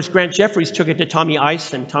 And of course, Grant Jeffries took it to Tommy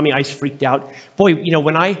Ice, and Tommy Ice freaked out. Boy,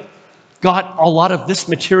 when I got a lot of this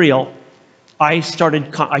material, I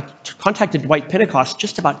contacted Dwight Pentecost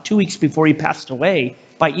just about 2 weeks before he passed away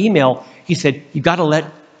by email. He said, you got to let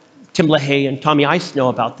Tim LaHaye and Tommy Ice know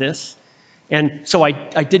about this. And so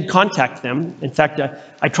I did contact them. In fact,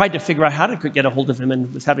 I tried to figure out how to get a hold of him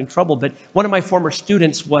and was having trouble. But one of my former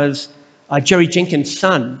students was Jerry Jenkins'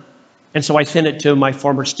 son. And so I sent it to my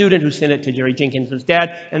former student, who sent it to Jerry Jenkins' dad.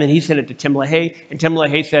 And then he sent it to Tim LaHaye. And Tim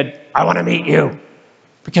LaHaye said, I want to meet you.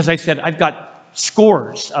 Because I said, I've got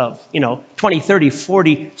scores of, 20, 30,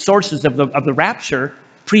 40 sources of the rapture,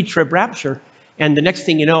 pre-trib rapture. And the next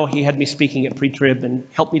thing you know, he had me speaking at pre-trib and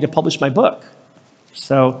helped me to publish my book.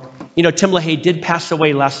 So, Tim LaHaye did pass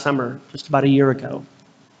away last summer, just about a year ago.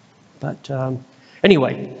 But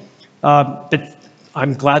anyway, but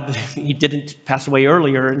I'm glad that he didn't pass away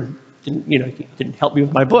earlier and he didn't help me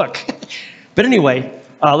with my book. But anyway,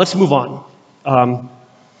 let's move on.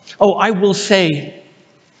 I will say,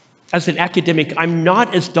 as an academic, I'm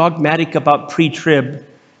not as dogmatic about pre-trib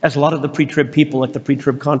as a lot of the pre-trib people at the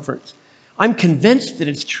pre-trib conference. I'm convinced that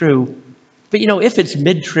it's true, but if it's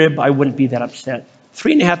mid-trib, I wouldn't be that upset.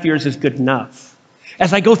 3.5 years is good enough.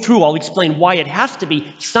 As I go through, I'll explain why it has to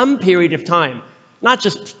be some period of time, not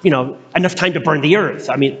just, enough time to burn the earth.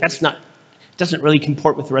 I mean, doesn't really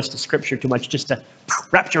comport with the rest of Scripture too much, just to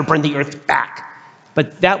rapture, burn the earth back.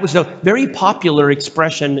 But that was a very popular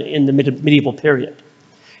expression in the medieval period.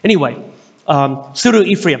 Anyway,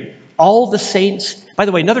 Pseudo-Ephraim, all the saints, by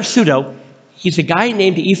the way, another pseudo, he's a guy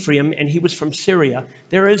named Ephraim, and he was from Syria.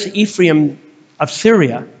 There is Ephraim of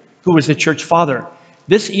Syria, who was the church father.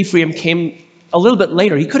 This Ephraim came a little bit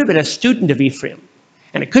later. He could have been a student of Ephraim.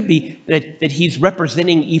 And it could be that he's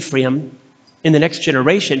representing Ephraim in the next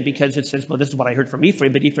generation, because it says, well, this is what I heard from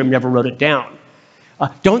Ephraim, but Ephraim never wrote it down.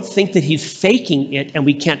 Don't think that he's faking it and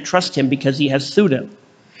we can't trust him because he has pseudo.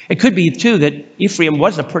 It could be, too, that Ephraim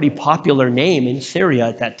was a pretty popular name in Syria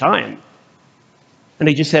at that time. And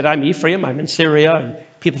they just said, I'm Ephraim, I'm in Syria. And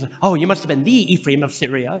people said, oh, you must have been the Ephraim of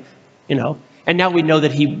Syria, you know. And now we know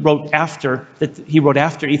that he wrote after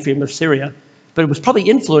Ephraim of Syria, but it was probably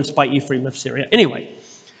influenced by Ephraim of Syria. Anyway,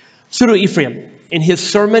 Pseudo-Ephraim, in his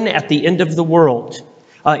sermon at the end of the world,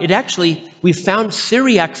 we found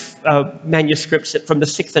Syriac manuscripts from the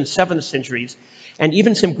 6th and 7th centuries, and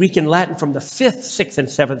even some Greek and Latin from the 5th, 6th, and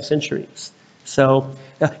 7th centuries. So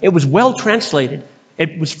it was well translated.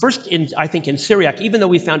 It was first, I think, in Syriac, even though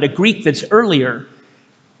we found a Greek that's earlier.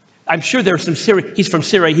 I'm sure there's some Syriac. He's from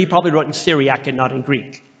Syria. He probably wrote in Syriac and not in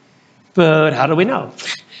Greek. But how do we know?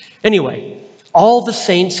 Anyway, all the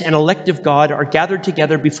saints and elect of God are gathered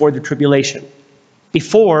together before the tribulation.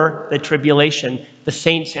 Before the tribulation, the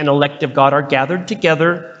saints and elect of God are gathered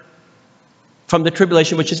together from the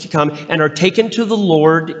tribulation which is to come, and are taken to the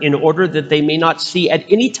Lord in order that they may not see at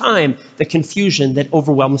any time the confusion that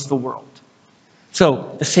overwhelms the world.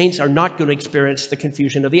 So the saints are not going to experience the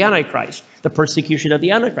confusion of the Antichrist, the persecution of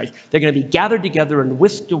the Antichrist. They're going to be gathered together and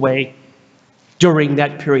whisked away during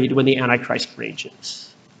that period when the Antichrist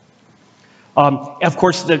rages. Of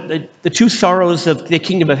course, the two sorrows of the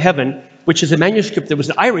kingdom of heaven, which is a manuscript that was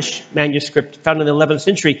an Irish manuscript found in the 11th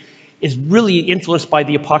century, is really influenced by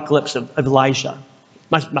the apocalypse of Elijah.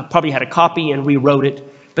 Probably had a copy and rewrote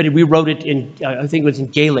it, but he rewrote it in, I think it was in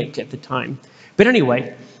Gaelic at the time. But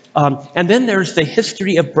anyway, and then there's the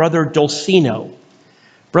history of Brother Dulcino.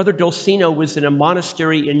 Brother Dulcino was in a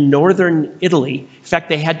monastery in northern Italy. In fact,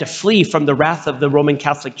 they had to flee from the wrath of the Roman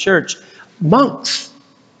Catholic Church. Monks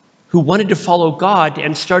who wanted to follow God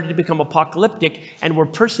and started to become apocalyptic and were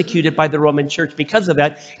persecuted by the Roman Church because of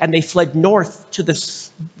that, and they fled north to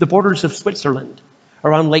the borders of Switzerland,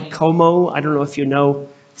 around Lake Como. I don't know if you know,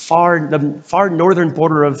 the far northern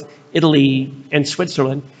border of Italy and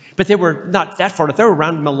Switzerland. But they were not that far. They were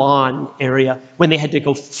around Milan area when they had to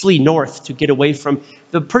go flee north to get away from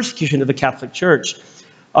the persecution of the Catholic Church.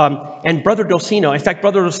 And Brother Dulcino, in fact,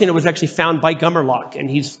 Brother Dulcino was actually found by Gummerlock, and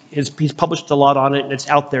he's published a lot on it, and it's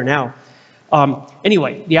out there now.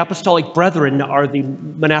 Anyway, the Apostolic Brethren are the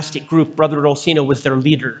monastic group. Brother Dulcino was their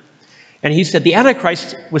leader. And he said the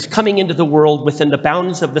Antichrist was coming into the world within the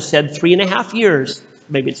bounds of the said 3.5 years.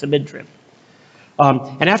 Maybe it's a mid-trib.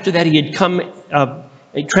 And after that, he had come,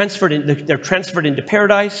 they're transferred into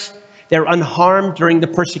paradise. They're unharmed during the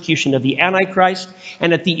persecution of the Antichrist.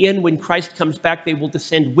 And at the end, when Christ comes back, they will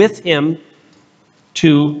descend with him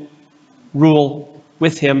to rule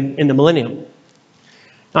with him in the millennium.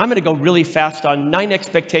 Now, I'm going to go really fast on 9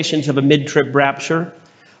 expectations of a mid-trib rapture.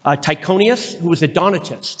 Tychonius, who was a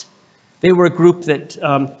Donatist. They were a group that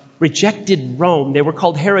rejected Rome. They were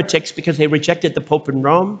called heretics because they rejected the Pope in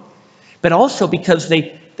Rome, but also because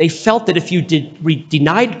they felt that if you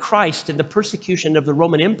denied Christ in the persecution of the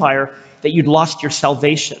Roman Empire, that you'd lost your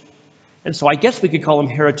salvation. And so I guess we could call them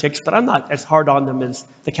heretics, but I'm not as hard on them as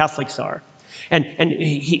the Catholics are. And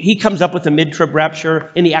he comes up with a mid-trib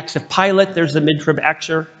rapture. In the Acts of Pilate, there's a mid-trib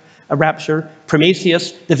rapture.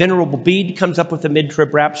 Primasius, the Venerable Bede, comes up with a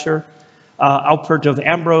mid-trib rapture. Alpert of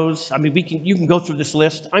Ambrose. I mean, you can go through this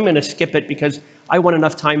list. I'm going to skip it because I want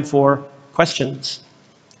enough time for questions.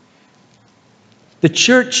 The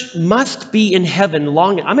church must be in heaven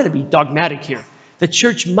long. I'm going to be dogmatic here. The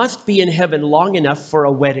church must be in heaven long enough for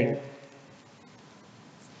a wedding.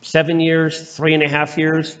 7 years, 3.5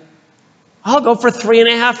 years. I'll go for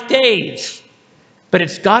 3.5 days. But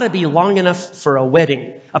it's got to be long enough for a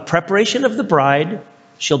wedding. A preparation of the bride.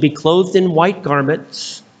 She'll be clothed in white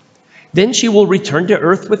garments. Then she will return to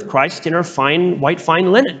earth with Christ in her white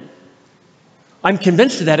fine linen. I'm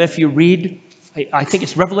convinced of that if you read, I think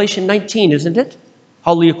it's Revelation 19, isn't it?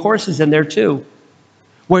 Holy-of-Course is in there too,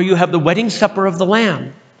 where you have the wedding supper of the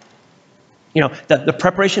Lamb. You know, the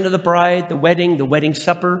preparation of the bride, the wedding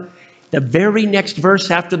supper. The very next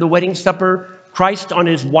verse after the wedding supper, Christ on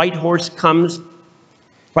his white horse comes,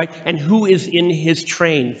 right? And who is in his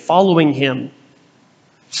train, following him?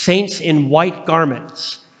 Saints in white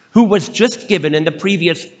garments. Who was just given in the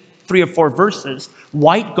previous 3 or 4 verses,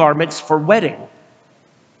 white garments for wedding.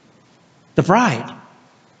 The bride.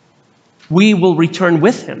 We will return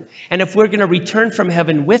with him. And if we're going to return from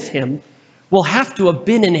heaven with him, we'll have to have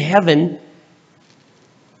been in heaven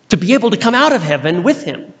to be able to come out of heaven with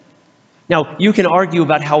him. Now, you can argue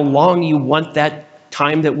about how long you want that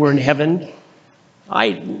time that we're in heaven.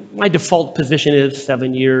 My default position is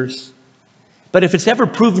 7 years. But if it's ever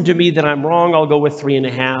proven to me that I'm wrong, I'll go with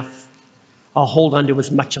 3.5. I'll hold on to as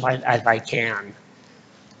much as I can.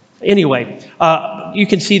 Anyway, you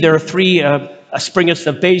can see there are three, Springus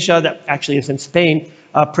of Beja, that actually is in Spain,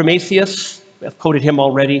 Primasius, I've quoted him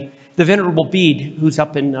already, the Venerable Bede, who's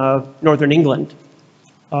up in northern England.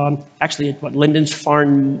 Actually, at Linden's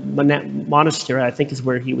Farn Monastery, I think is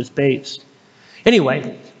where he was based.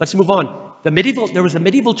 Anyway, let's move on. There was a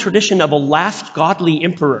medieval tradition of a last godly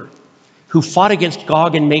emperor who fought against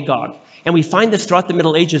Gog and Magog. And we find this throughout the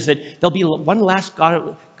Middle Ages, that there'll be one last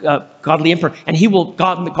godly emperor, and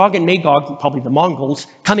Gog and Magog, probably the Mongols,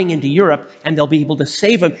 coming into Europe, and they'll be able to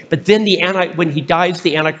save him. But then when he dies,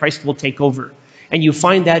 the Antichrist will take over. And you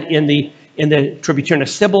find that in the Tributurna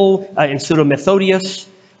Sibyl, in Pseudo-Methodius.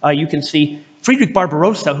 You can see Friedrich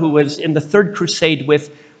Barbarossa, who was in the Third Crusade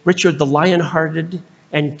with Richard the Lionhearted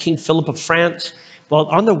and King Philip of France. Well,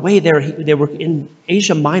 on the way there, they were in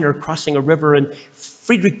Asia Minor crossing a river, and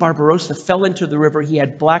Friedrich Barbarossa fell into the river. He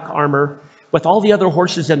had black armor. With all the other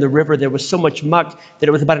horses in the river, there was so much muck that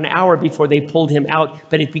it was about an hour before they pulled him out.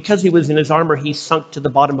 But because he was in his armor, he sunk to the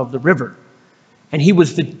bottom of the river. And he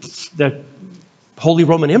was the Holy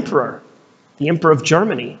Roman Emperor, the Emperor of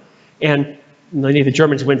Germany. And many of the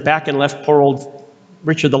Germans went back and left poor old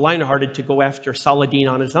Richard the Lionhearted to go after Saladin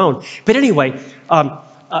on his own. But anyway,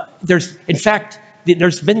 there's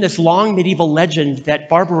been this long medieval legend that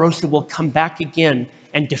Barbarossa will come back again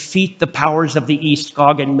and defeat the powers of the East,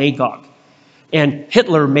 Gog and Magog. And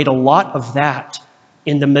Hitler made a lot of that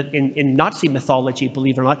in Nazi mythology,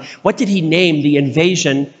 believe it or not. What did he name the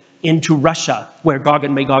invasion into Russia, where Gog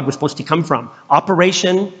and Magog was supposed to come from?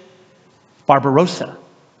 Operation Barbarossa,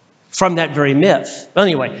 from that very myth. Well,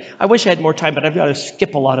 anyway, I wish I had more time, but I've got to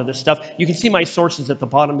skip a lot of this stuff. You can see my sources at the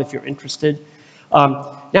bottom if you're interested.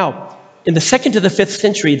 Now, in the 2nd to the 5th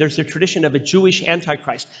century, there's a tradition of a Jewish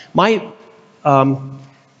Antichrist. My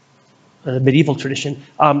medieval tradition.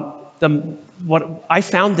 What I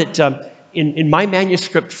found that in my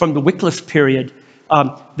manuscript from the Wycliffe period,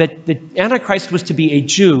 that the Antichrist was to be a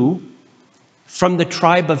Jew from the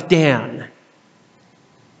tribe of Dan,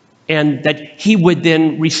 and that he would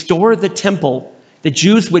then restore the temple. The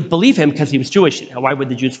Jews would believe him because he was Jewish. Why would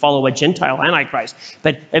the Jews follow a Gentile Antichrist?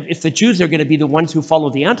 But if the Jews are going to be the ones who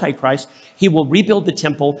follow the Antichrist, he will rebuild the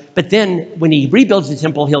temple. But then when he rebuilds the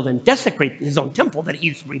temple, he'll then desecrate his own temple that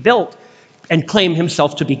he's rebuilt and claim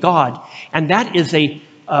himself to be God. And that is a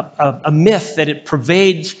myth that it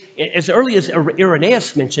pervades as early as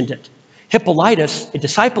Irenaeus mentioned it. Hippolytus, a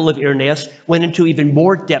disciple of Irenaeus, went into even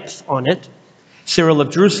more depth on it. Cyril of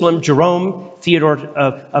Jerusalem, Jerome, Theodore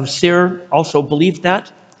of Syr also believed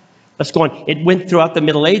that. Let's go on. It went throughout the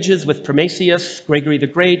Middle Ages with Primasius, Gregory the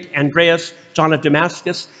Great, Andreas, John of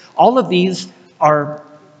Damascus. All of these are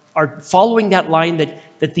following that line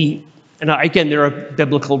and again, there are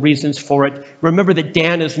biblical reasons for it. Remember that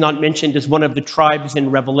Dan is not mentioned as one of the tribes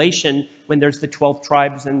in Revelation when there's the 12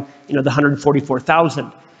 tribes and the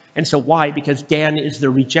 144,000. And so why? Because Dan is the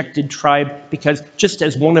rejected tribe, because just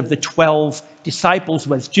as one of the 12 disciples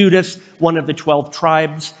was Judas, one of the 12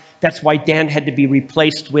 tribes, that's why Dan had to be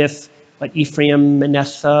replaced with Ephraim,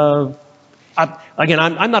 Manasseh. Again,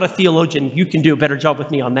 I'm not a theologian. You can do a better job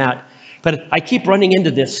with me on that. But I keep running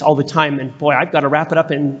into this all the time, and boy, I've got to wrap it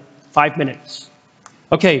up in 5 minutes.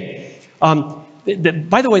 Okay.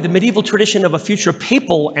 By the way, the medieval tradition of a future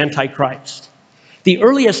papal Antichrist. The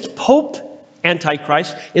earliest pope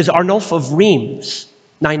Antichrist is Arnulf of Reims,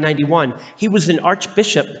 991. He was an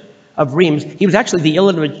archbishop of Reims. He was actually the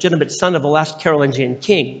illegitimate son of the last Carolingian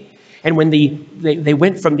king. And when they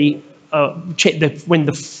went from when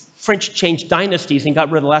the French changed dynasties and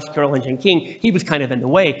got rid of the last Carolingian king, he was kind of in the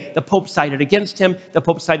way. The Pope sided against him. The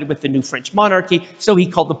Pope sided with the new French monarchy. So he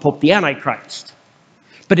called the Pope the Antichrist.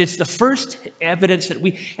 But it's the first evidence that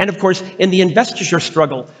and of course, in the investiture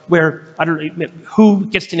struggle, where, I don't know, who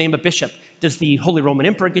gets to name a bishop? Does the Holy Roman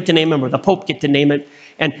Emperor get to name him, or the Pope get to name it?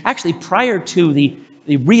 And actually, prior to the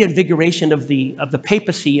reinvigoration of the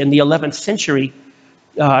papacy in the 11th century,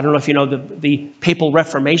 I don't know if you know the papal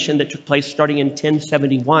Reformation that took place starting in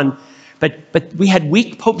 1071, but we had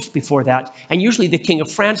weak popes before that, and usually the King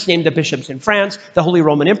of France named the bishops in France, the Holy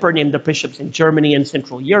Roman Emperor named the bishops in Germany and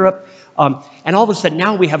Central Europe, and all of a sudden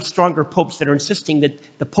now we have stronger popes that are insisting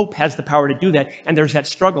that the Pope has the power to do that, and there's that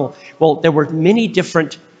struggle. Well, there were many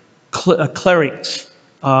different clerics,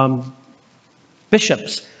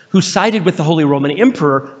 bishops, who sided with the Holy Roman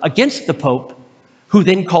Emperor against the Pope, who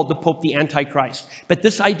then called the Pope the Antichrist. But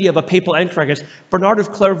this idea of a papal Antichrist, Bernard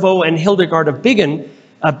of Clairvaux and Hildegard of Bingen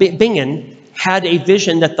had a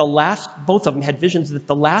vision that both of them had visions that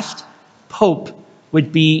the last Pope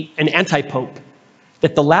would be an anti-pope,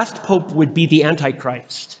 that the last pope would be the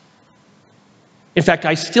Antichrist. In fact,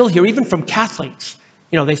 I still hear, even from Catholics,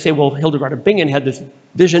 they say, well, Hildegard of Bingen had this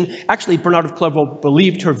vision. Actually, Bernard of Clairvaux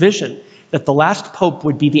believed her vision, that the last pope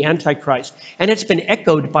would be the Antichrist. And it's been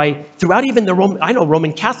echoed throughout even I know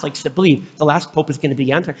Roman Catholics that believe the last pope is going to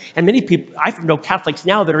be Antichrist. And many people, I know Catholics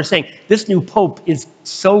now that are saying, this new pope is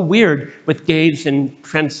so weird with gays and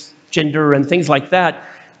transgender and things like that,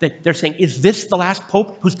 that they're saying, is this the last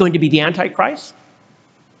pope who's going to be the Antichrist?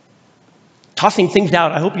 Tossing things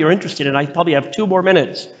out, I hope you're interested, and I probably have 2 more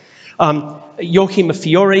minutes. Joachim of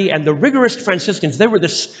Fiore and the rigorous Franciscans,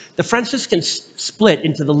 the Franciscans split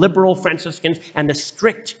into the liberal Franciscans and the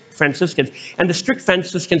strict Franciscans. And the strict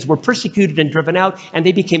Franciscans were persecuted and driven out, and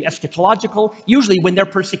they became eschatological. Usually when they're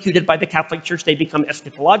persecuted by the Catholic Church, they become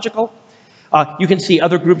eschatological. You can see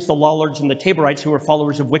other groups, the Lollards and the Taborites, who are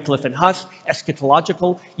followers of Wycliffe and Huss,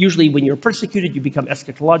 eschatological. Usually when you're persecuted, you become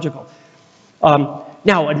eschatological.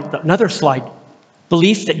 Now, another slide.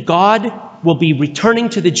 Belief that God will be returning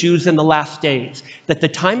to the Jews in the last days, that the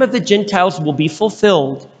time of the Gentiles will be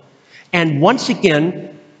fulfilled. And once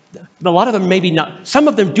again, a lot of them maybe not, some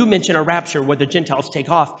of them do mention a rapture where the Gentiles take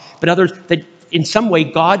off, but others that in some way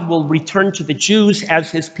God will return to the Jews as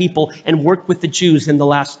his people and work with the Jews in the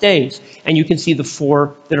last days. And you can see the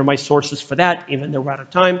 4 that are my sources for that, even though we're out of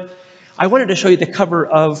time. I wanted to show you the cover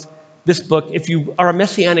of this book. If you are a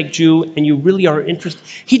Messianic Jew and you really are interested,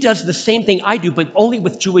 he does the same thing I do, but only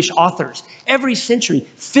with Jewish authors. Every century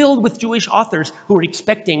filled with Jewish authors who are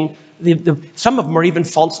expecting, some of them are even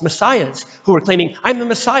false messiahs, who are claiming, I'm the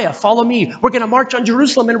Messiah, follow me. We're going to march on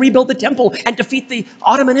Jerusalem and rebuild the temple and defeat the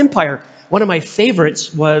Ottoman Empire. One of my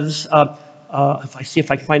favorites was, if I see if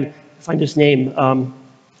I can find his name,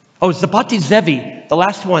 Zabati Zevi, the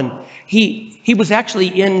last one. He was actually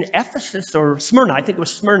in Ephesus or Smyrna, I think it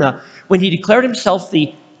was Smyrna, when he declared himself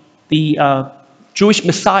the Jewish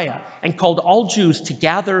Messiah and called all Jews to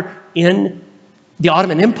gather in the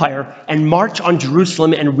Ottoman Empire and march on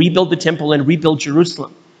Jerusalem and rebuild the temple and rebuild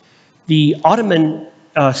Jerusalem. The Ottoman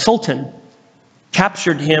Sultan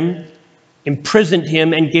captured him, imprisoned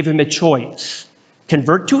him, and gave him a choice: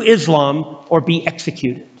 convert to Islam or be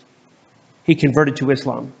executed. He converted to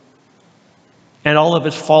Islam. And all of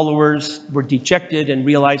his followers were dejected and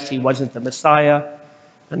realized he wasn't the Messiah.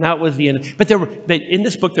 And that was the end. But in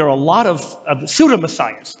this book, there are a lot of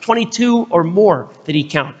pseudo-messiahs, 22 or more that he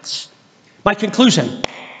counts. My conclusion.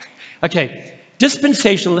 Okay,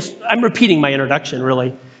 dispensationalists, I'm repeating my introduction,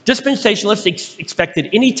 really. Dispensationalists expected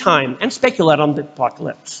any time and speculate on the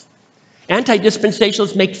apocalypse.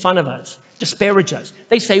 Anti-dispensationalists make fun of us, disparage us.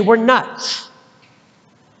 They say we're nuts.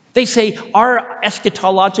 They say our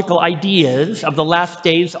eschatological ideas of the last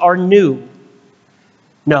days are new.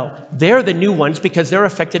 No, they're the new ones because they're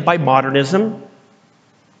affected by modernism,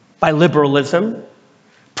 by liberalism.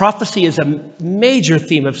 Prophecy is a major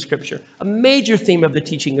theme of Scripture, a major theme of the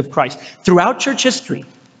teaching of Christ. Throughout church history,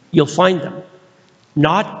 you'll find them.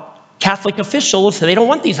 Not Catholic officials, they don't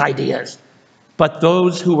want these ideas, but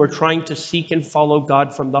those who were trying to seek and follow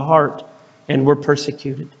God from the heart and were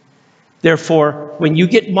persecuted. Therefore, when you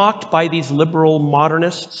get mocked by these liberal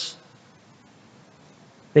modernists,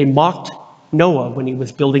 they mocked Noah when he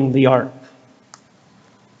was building the ark.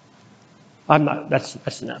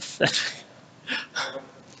 That's enough.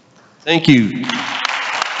 Thank you.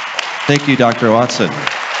 Thank you, Dr. Watson.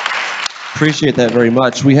 Appreciate that very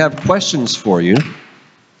much. We have questions for you.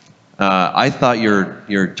 I thought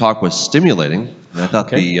your talk was stimulating. I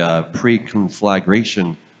thought the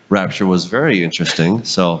pre-conflagration rapture was very interesting.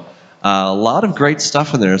 So a lot of great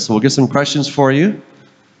stuff in there. So we'll get some questions for you.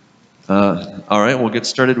 All right, we'll get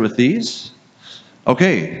started with these.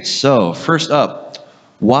 Okay, so first up,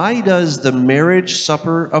 why does the marriage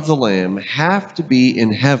supper of the Lamb have to be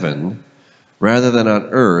in heaven rather than on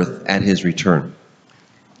earth at his return?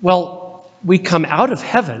 Well, we come out of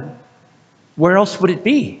heaven. Where else would it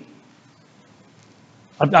be?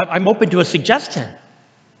 I'm open to a suggestion.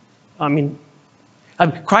 I mean,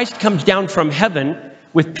 Christ comes down from heaven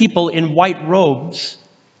with people in white robes,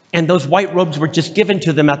 and those white robes were just given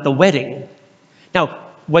to them at the wedding. Now,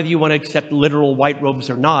 whether you want to accept literal white robes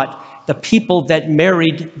or not, the people that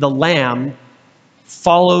married the Lamb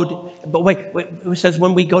followed. But wait, it says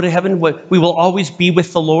when we go to heaven, we will always be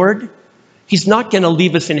with the Lord. He's not going to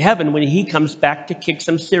leave us in heaven when he comes back to kick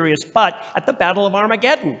some serious butt at the Battle of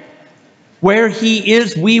Armageddon. Where he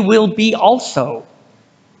is, we will be also.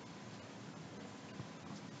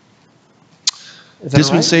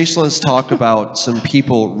 Dispensationalists talk about some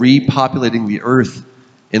people repopulating the earth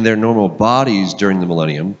in their normal bodies during the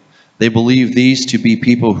millennium. They believe these to be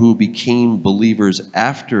people who became believers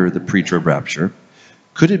after the pre-trib rapture.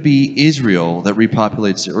 Could it be Israel that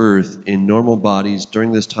repopulates the earth in normal bodies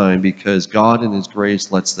during this time because God in his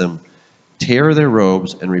grace lets them tear their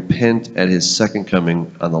robes and repent at his second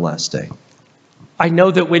coming on the last day? I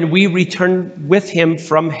know that when we return with him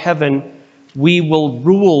from heaven, we will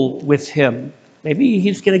rule with him. Maybe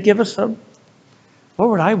he's going to give us what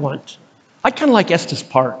would I want? I kind of like Estes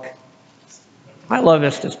Park. I love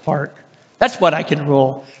Estes Park. That's what I can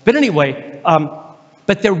rule. But anyway,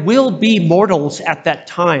 but there will be mortals at that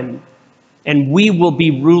time, and we will be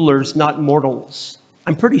rulers, not mortals.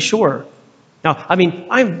 I'm pretty sure. Now, I mean,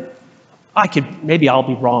 maybe I'll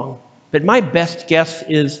be wrong, but my best guess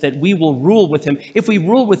is that we will rule with him. If we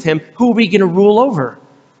rule with him, who are we going to rule over?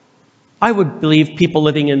 I would believe people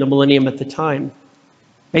living in the millennium at the time.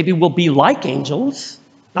 Maybe we'll be like angels.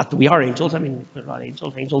 Not that we are angels. I mean, we're not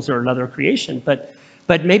angels. Angels are another creation. But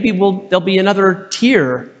maybe there'll be another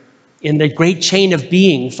tier in the great chain of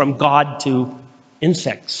being from God to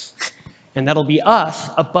insects. And that'll be us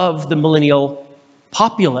above the millennial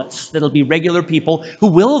populace. That'll be regular people who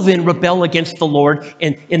will then rebel against the Lord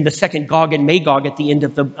in the second Gog and Magog at the end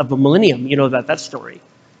of the millennium. You know that story.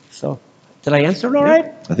 So did I answer it all right?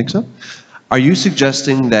 I think so. Are you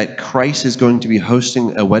suggesting that Christ is going to be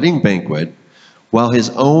hosting a wedding banquet while his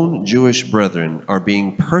own Jewish brethren are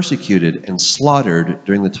being persecuted and slaughtered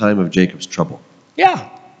during the time of Jacob's trouble? Yeah.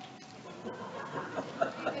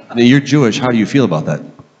 Now, you're Jewish. How do you feel about that?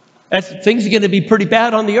 Things are going to be pretty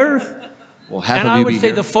bad on the earth. Well, and I would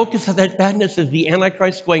say the focus of that badness is the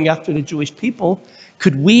Antichrist going after the Jewish people.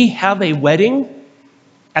 Could we have a wedding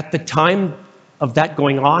at the time of that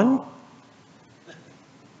going on?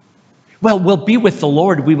 Well, we'll be with the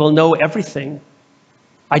Lord. We will know everything.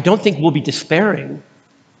 I don't think we'll be despairing.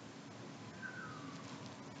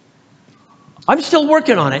 I'm still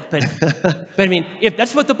working on it, but I mean, if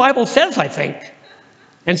that's what the Bible says, I think.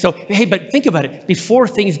 And so, hey, but think about it. Before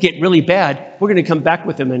things get really bad, we're going to come back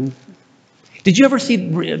with him. And did you ever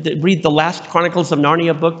read the last Chronicles of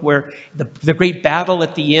Narnia book where the great battle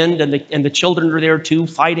at the end and the children are there too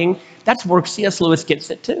fighting? That's where C.S. Lewis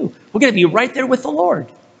gets it too. We're going to be right there with the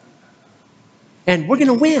Lord. And we're going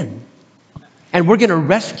to win. And we're going to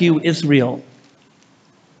rescue Israel.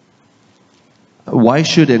 Why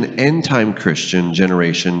should an end-time Christian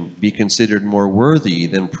generation be considered more worthy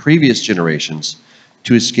than previous generations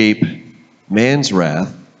to escape man's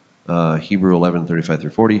wrath, Hebrew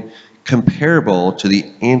 11:35-40, comparable to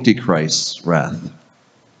the Antichrist's wrath?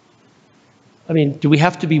 I mean, do we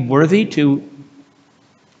have to be worthy to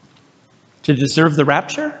deserve the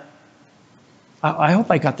rapture? I hope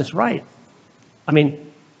I got this right. I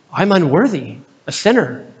mean, I'm unworthy, a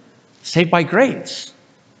sinner, saved by grace.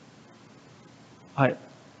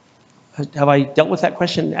 Have I dealt with that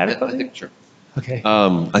question adequately? I think sure. Okay.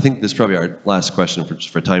 I think this is probably our last question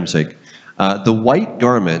for time's sake. The white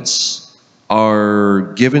garments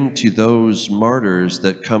are given to those martyrs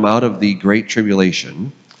that come out of the Great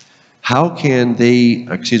Tribulation. How can they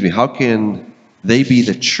be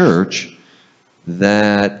the church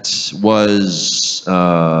that was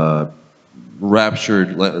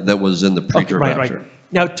raptured, that was in the pre-rapture? Right.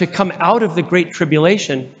 Now, to come out of the Great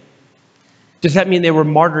Tribulation, does that mean they were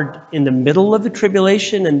martyred in the middle of the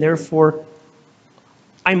tribulation, and therefore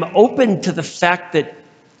I'm open to the fact that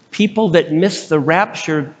people that miss the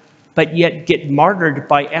rapture but yet get martyred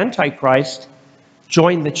by Antichrist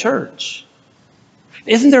join the church?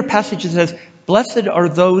 Isn't there a passage that says, blessed are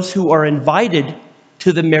those who are invited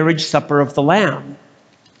to the marriage supper of the Lamb?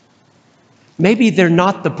 Maybe they're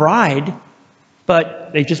not the bride,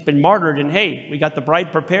 but they've just been martyred, and hey, we got the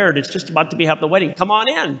bride prepared. It's just about to have the wedding. Come on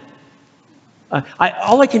in.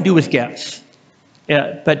 All I can do is guess.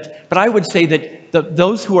 But I would say that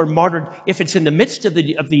those who are martyred, if it's in the midst of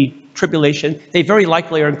the tribulation, they very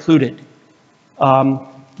likely are included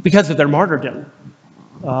because of their martyrdom.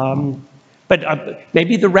 But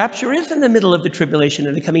maybe the rapture is in the middle of the tribulation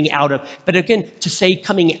and the coming out of. But again, to say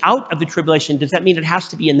coming out of the tribulation, does that mean it has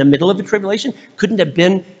to be in the middle of the tribulation? Couldn't it have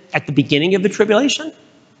been at the beginning of the tribulation?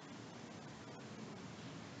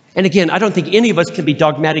 And again, I don't think any of us can be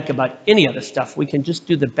dogmatic about any of this stuff. We can just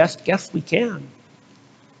do the best guess we can.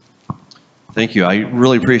 Thank you. I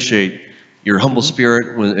really appreciate your humble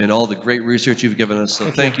spirit and all the great research you've given us.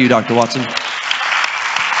 So thank you, Dr. Watson.